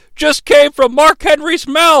sock just came from Mark Henry's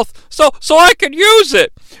mouth, so I can use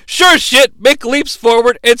it. Sure shit, Mick leaps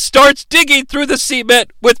forward and starts digging through the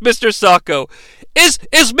cement with Mr. Socko. Is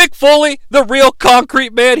Mick Foley the real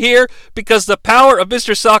concrete man here? Because the power of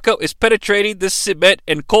Mr. Socko is penetrating this cement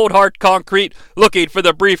and cold hard concrete looking for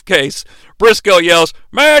the briefcase. Briscoe yells,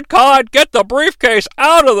 Mankind, get the briefcase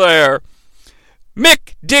out of there.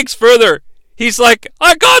 Mick digs further. He's like,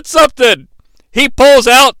 I got something. He pulls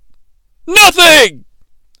out nothing.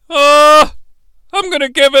 I'm gonna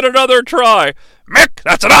give it another try. Mick,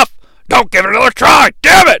 that's enough. Don't give it another try.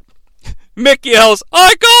 Damn it. Mick yells,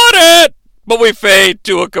 I got it. But we fade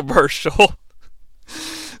to a commercial.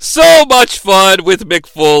 So much fun with Mick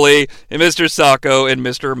Foley and Mr. Socko and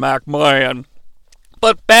Mr. McMahon.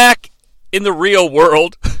 But back in the real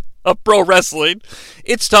world of pro wrestling,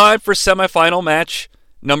 it's time for semifinal match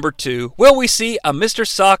number 2. Will we see a Mr.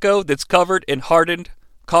 Socko that's covered in hardened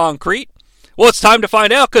concrete? Well, it's time to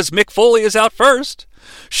find out because Mick Foley is out first.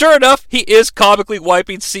 Sure enough, he is comically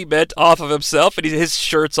wiping cement off of himself, and his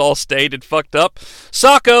shirt's all stained and fucked up.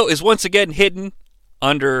 Socko is once again hidden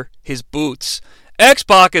under his boots.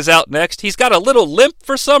 X-Pac is out next. He's got a little limp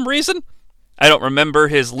for some reason. I don't remember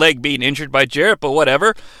his leg being injured by Jarrett, but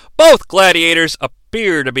whatever. Both gladiators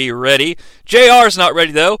appear to be ready. JR's not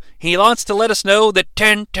ready, though. He wants to let us know that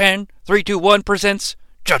 10-10-3-2-1 presents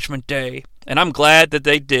Judgment Day. And I'm glad that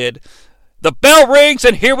they did. The bell rings,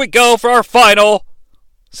 and here we go for our final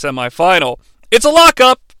semifinal. It's a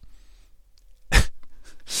lockup.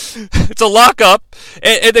 It's a lockup.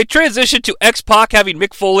 And they transition to X-Pac having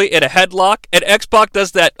Mick Foley in a headlock. And X-Pac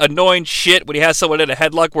does that annoying shit when he has someone in a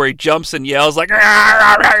headlock where he jumps and yells like,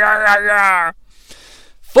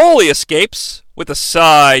 Foley escapes with a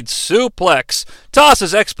side suplex.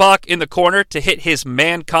 Tosses X-Pac in the corner to hit his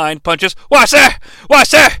Mankind punches. Why say?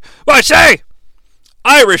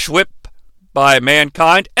 Irish whip by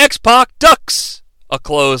Mankind. X-Pac ducks a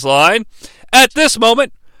clothesline. At this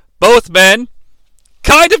moment, both men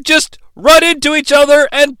kind of just run into each other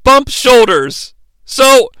and bump shoulders.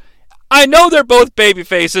 So, I know they're both baby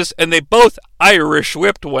faces and they both Irish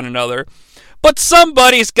whipped one another, but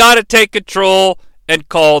somebody's got to take control and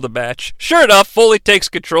call the match. Sure enough, Foley takes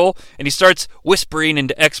control and he starts whispering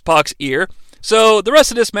into X-Pac's ear. So the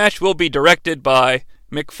rest of this match will be directed by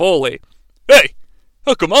Mick Foley. Hey,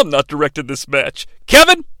 how come I'm not directing this match?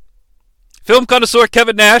 Kevin? Film connoisseur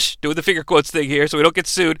Kevin Nash, doing the finger quotes thing here so we don't get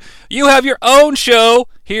sued. You have your own show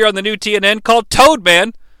here on the new TNN called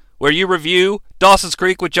Toadman, where you review Dawson's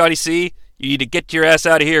Creek with Jonnie Sea. You need to get your ass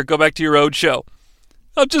out of here and go back to your own show.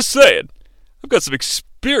 I'm just saying, I've got some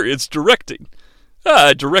experience directing.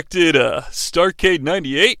 I directed Starrcade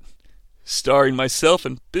 98, starring myself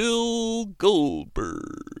and Bill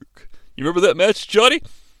Goldberg. You remember that match, Johnny?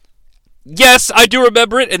 Yes, I do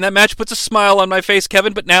remember it, and that match puts a smile on my face,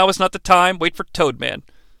 Kevin, but now is not the time. Wait for Toadman.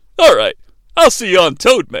 All right, I'll see you on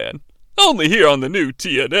Toadman, only here on the new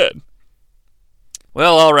TNN.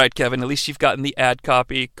 Well, all right, Kevin, at least you've gotten the ad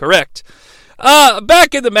copy correct.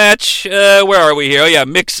 Back in the match, where are we here? Oh, yeah,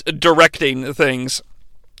 Mick's directing things.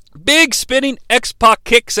 Big spinning X-Pac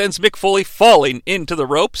kick sends Mick Foley falling into the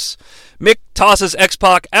ropes. Mick tosses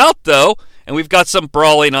X-Pac out, though, and we've got some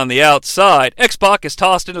brawling on the outside. X-Pac is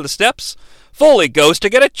tossed into the steps. Foley goes to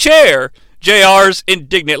get a chair. JR's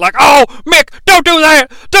indignant, like, "Oh, Mick, don't do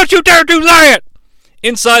that! Don't you dare do that!"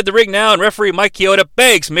 Inside the ring now, and referee Mike Chioda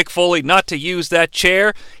begs Mick Foley not to use that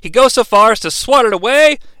chair. He goes so far as to swat it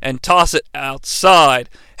away and toss it outside.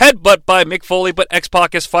 Headbutt by Mick Foley, but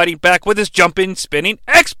X-Pac is fighting back with his jumping, spinning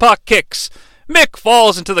X-Pac kicks. Mick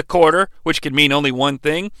falls into the corner, which can mean only one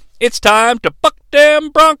thing. It's time to buck them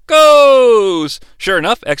Broncos! Sure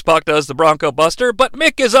enough, X-Pac does the Bronco Buster, but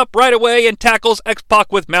Mick is up right away and tackles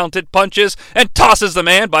X-Pac with mounted punches and tosses the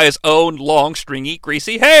man by his own long, stringy,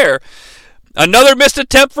 greasy hair. Another missed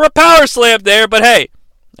attempt for a power slam there, but hey,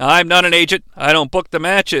 I'm not an agent. I don't book the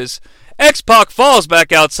matches. X-Pac falls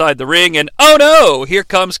back outside the ring, and oh no, here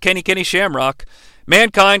comes Kenny Shamrock.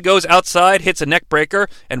 Mankind goes outside, hits a neck breaker,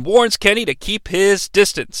 and warns Kenny to keep his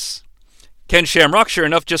distance. Ken Shamrock, sure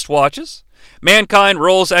enough, just watches. Mankind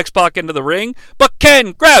rolls X-Pac into the ring, but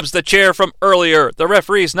Ken grabs the chair from earlier. The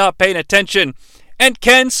referee's not paying attention, and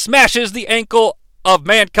Ken smashes the ankle of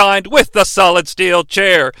Mankind with the solid steel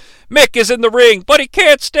chair. Mick is in the ring, but he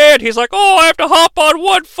can't stand. He's like, "Oh, I have to hop on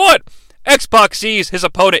one foot." X-Pac sees his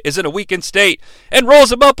opponent is in a weakened state and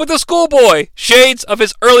rolls him up with a schoolboy. Shades of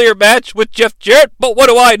his earlier match with Jeff Jarrett, but what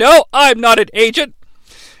do I know? I'm not an agent.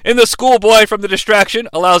 And the schoolboy from the distraction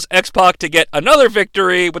allows X-Pac to get another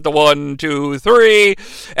victory with the 1, 2, 3.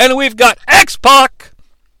 And we've got X-Pac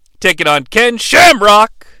taking on Ken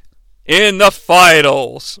Shamrock in the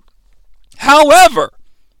finals. However,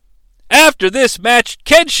 after this match,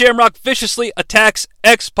 Ken Shamrock viciously attacks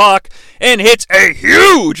X-Pac and hits a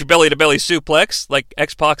huge belly-to-belly suplex. Like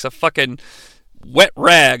X-Pac's a fucking wet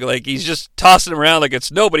rag. Like he's just tossing him around like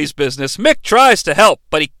it's nobody's business. Mick tries to help,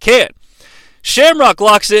 but he can't. Shamrock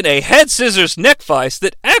locks in a head scissors neck vice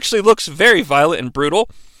that actually looks very violent and brutal.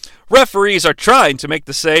 Referees are trying to make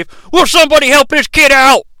the save. Will somebody help this kid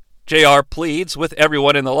out? JR pleads with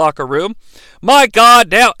everyone in the locker room. My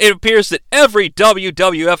God, now it appears that every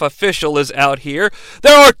WWF official is out here.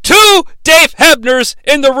 There are 2 Dave Hebners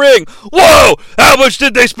in the ring. Whoa! How much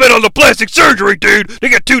did they spend on the plastic surgery, dude? They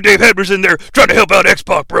got 2 Dave Hebners in there trying to help out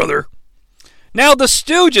X-Pac, brother. Now the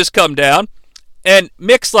Stooges come down, and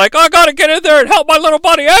Mick's like, "I gotta get in there and help my little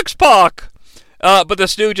buddy X-Pac." But the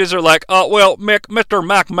Stooges are like, "Well, Mick, Mr.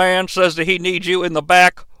 McMahon says that he needs you in the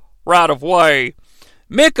back right of way."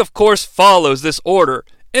 Mick, of course, follows this order,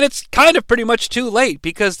 and it's kind of pretty much too late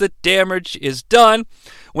because the damage is done.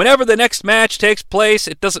 Whenever the next match takes place,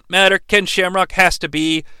 it doesn't matter. Ken Shamrock has to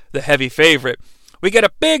be the heavy favorite. We get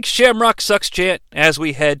a big Shamrock sucks chant as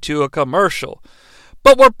we head to a commercial.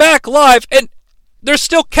 But we're back live, and there's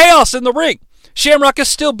still chaos in the ring. Shamrock is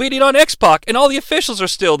still beating on X-Pac, and all the officials are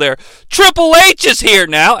still there. Triple H is here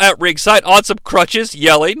now at ringside on some crutches,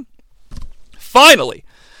 yelling. Finally,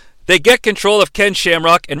 they get control of Ken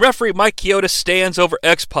Shamrock, and referee Mike Chioda stands over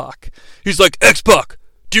X-Pac. He's like, "X-Pac,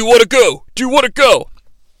 do you want to go? Do you want to go?"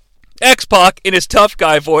 X-Pac, in his tough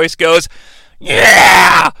guy voice, goes,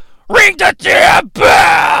 "Yeah! Ring the damn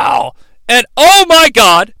bell!" And oh my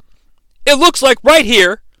God, it looks like right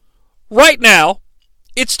here, right now,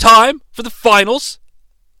 it's time for the finals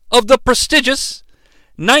of the prestigious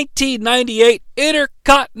 1998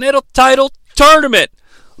 Intercontinental Title Tournament.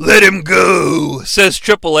 "Let him go," says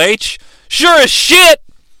Triple H. Sure as shit,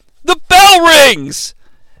 the bell rings.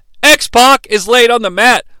 X-Pac is laid on the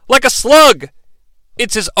mat like a slug.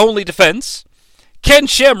 It's his only defense. Ken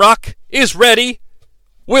Shamrock is ready,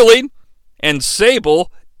 willing, and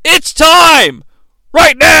Sable, it's time!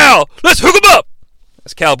 Right now! Let's hook 'em up!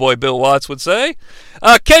 As Cowboy Bill Watts would say.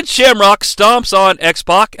 Ken Shamrock stomps on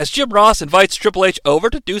X-Pac as Jim Ross invites Triple H over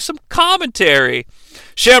to do some commentary.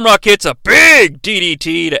 Shamrock hits a big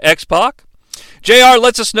DDT to X-Pac. JR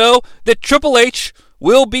lets us know that Triple H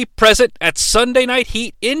will be present at Sunday Night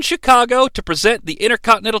Heat in Chicago to present the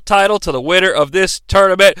Intercontinental title to the winner of this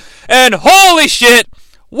tournament. And holy shit,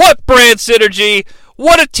 what brand synergy!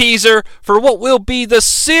 What a teaser for what will be the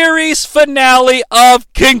series finale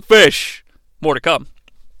of Kingfish. More to come.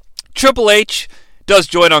 Triple H does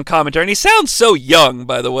join on commentary, and he sounds so young,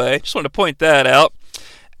 by the way. Just want to point that out.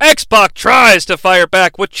 X-Pac tries to fire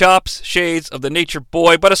back with chops, shades of the Nature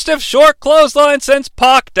Boy, but a stiff short clothesline sends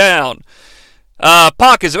Pac down.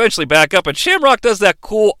 Pac is eventually back up, and Shamrock does that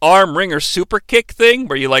cool arm wringer super kick thing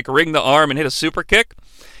where you ring the arm and hit a super kick.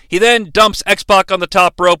 He then dumps X-Pac on the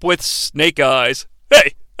top rope with snake eyes.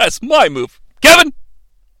 Hey, that's my move. Kevin,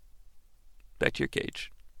 back to your cage.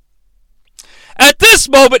 At this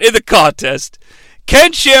moment in the contest,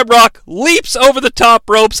 Ken Shamrock leaps over the top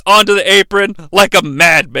ropes onto the apron like a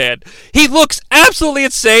madman. He looks absolutely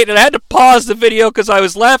insane, and I had to pause the video because I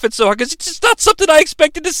was laughing so hard because it's just not something I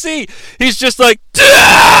expected to see. He's just like,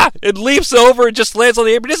 "Dah!" and leaps over and just lands on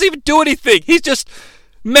the apron. He doesn't even do anything. He's just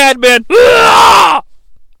madman. "Ah!"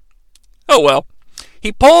 Oh well.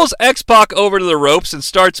 He pulls X-Pac over to the ropes and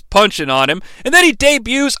starts punching on him, and then he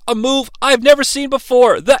debuts a move I've never seen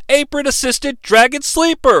before, the apron-assisted Dragon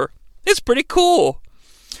Sleeper. It's pretty cool.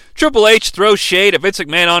 Triple H throws shade at Vince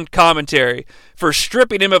McMahon on commentary for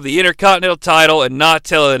stripping him of the Intercontinental title and not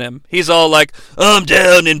telling him. He's all like, I'm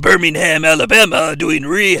down in Birmingham, Alabama doing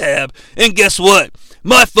rehab, and guess what?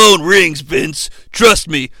 My phone rings, Vince. Trust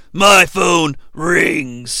me, my phone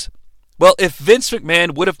rings. Well, if Vince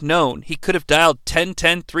McMahon would have known he could have dialed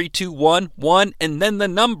 10-10-3-2-1-1 and then the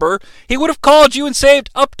number, he would have called you and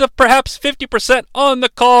saved up to perhaps 50% on the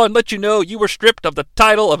call and let you know you were stripped of the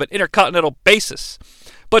title of an Intercontinental basis.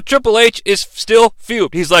 But Triple H is still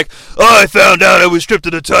fumed. He's like, I found out I was stripped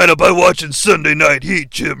of the title by watching Sunday Night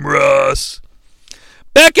Heat, Jim Ross.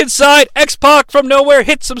 Back inside, X-Pac from nowhere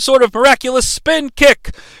hits some sort of miraculous spin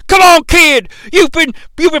kick. Come on, kid! You've been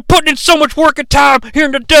putting in so much work and time here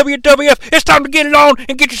in the WWF. It's time to get it on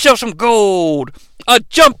and get yourself some gold. A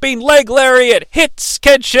jumping leg lariat hits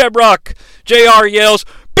Ken Shamrock. JR yells,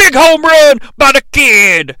 big home run by the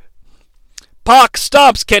kid. Pac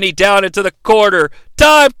stomps Kenny down into the corner.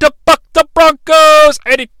 Time to buck the Broncos!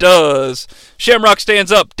 And he does. Shamrock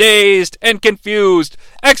stands up, dazed and confused.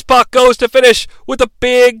 X-Pac goes to finish with a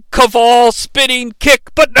big Caval spinning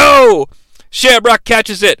kick, but no! Shamrock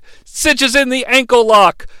catches it, cinches in the ankle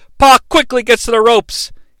lock. Pac quickly gets to the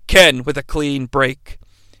ropes. Ken with a clean break.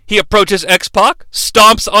 He approaches X-Pac,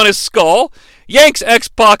 stomps on his skull, yanks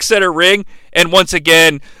X-Pac center ring, and once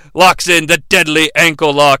again locks in the deadly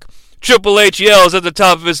ankle lock. Triple H yells at the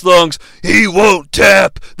top of his lungs, he won't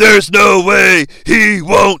tap! There's no way! He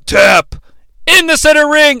won't tap! In the center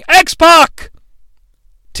ring, X-Pac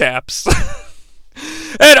taps. And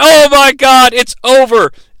oh my god, it's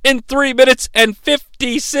over! In 3 minutes and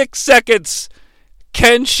 56 seconds,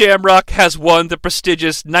 Ken Shamrock has won the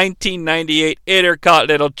prestigious 1998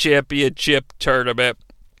 Intercontinental Championship tournament.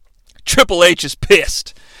 Triple H is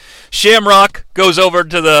pissed. Shamrock goes over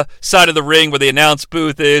to the side of the ring where the announce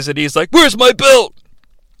booth is, and he's like, where's my belt?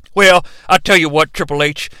 Well, I'll tell you what, Triple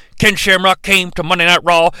H. Ken Shamrock came to Monday Night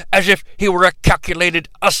Raw as if he were a calculated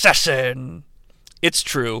assassin. It's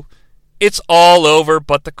true. It's all over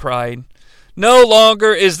but the crying. No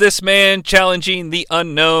longer is this man challenging the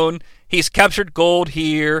unknown. He's captured gold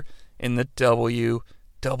here in the WWF.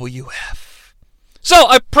 So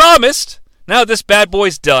I promised, now this bad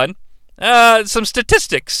boy's done, some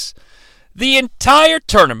statistics. The entire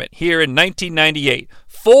tournament here in 1998,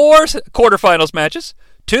 4 quarterfinals matches,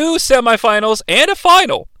 2 semifinals, and a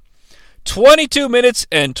final. 22 minutes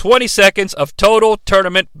and 20 seconds of total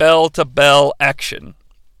tournament bell-to-bell action.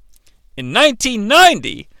 In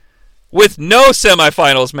 1990, with no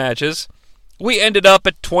semifinals matches, we ended up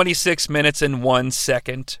at 26 minutes and 1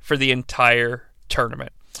 second for the entire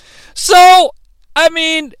tournament. So, I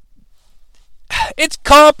mean, it's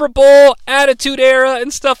comparable, Attitude Era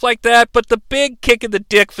and stuff like that, but the big kick in the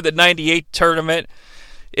dick for the 98 tournament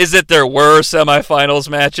is that there were semifinals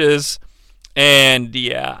matches. And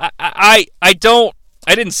yeah, I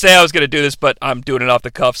didn't say I was going to do this, but I'm doing it off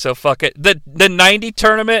the cuff, so fuck it. The 90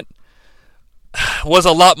 tournament was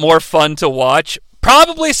a lot more fun to watch.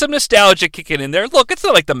 Probably some nostalgia kicking in there. Look, it's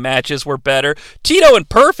not like the matches were better. Tito and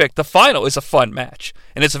Perfect, the final, is a fun match.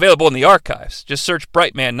 And it's available in the archives. Just search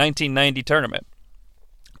Brightman 1990 tournament.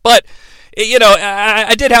 But, you know,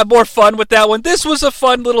 I did have more fun with that one. This was a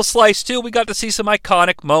fun little slice, too. We got to see some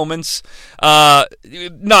iconic moments. We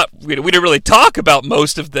didn't really talk about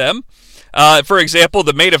most of them. For example,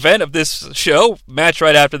 the main event of this show, match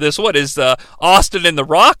right after this one, is Austin and The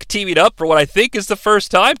Rock teaming up for what I think is the first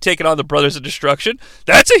time, taking on the Brothers of Destruction.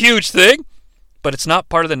 That's a huge thing, but it's not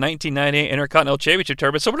part of the 1998 Intercontinental Championship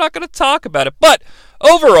Tournament, so we're not going to talk about it. But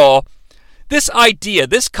overall, this idea,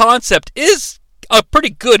 this concept is a pretty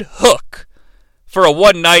good hook for a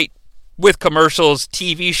one-night with commercials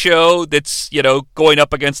TV show that's, you know, going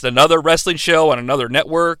up against another wrestling show on another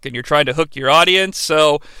network, and you're trying to hook your audience.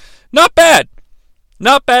 So, not bad.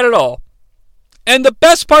 Not bad at all. And the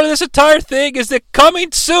best part of this entire thing is that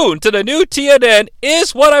coming soon to the new TNN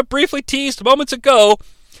is what I briefly teased moments ago,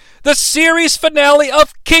 the series finale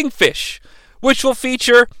of Kingfish, which will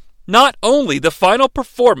feature not only the final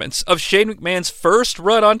performance of Shane McMahon's first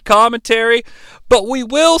run on commentary, but we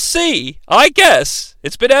will see, I guess,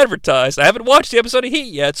 it's been advertised, I haven't watched the episode of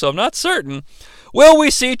Heat yet, so I'm not certain, will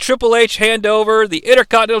we see Triple H hand over the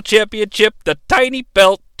Intercontinental Championship, the tiny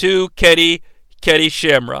belt, to Kenny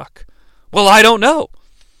Shamrock? Well, I don't know.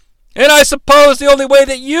 And I suppose the only way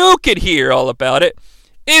that you can hear all about it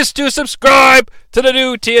is to subscribe to the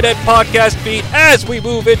new TNN podcast feed as we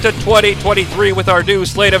move into 2023 with our new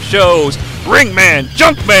slate of shows, Ring Man,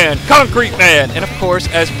 Junk Man, Concrete Man, and of course,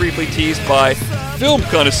 as briefly teased by film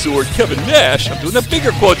connoisseur Kevin Nash, I'm doing the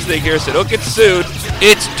bigger quotes thing here so don't get sued,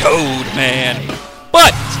 it's Toad Man.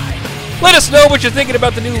 But let us know what you're thinking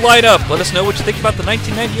about the new lineup. Let us know what you think about the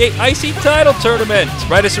 1998 IC title tournament.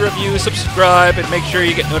 Write us a review, subscribe, and make sure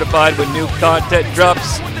you get notified when new content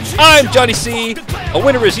drops. I'm Jonnie Sea. A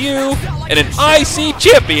winner is you, and an IC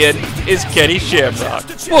champion is Kenny Shamrock.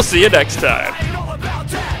 We'll see you next time.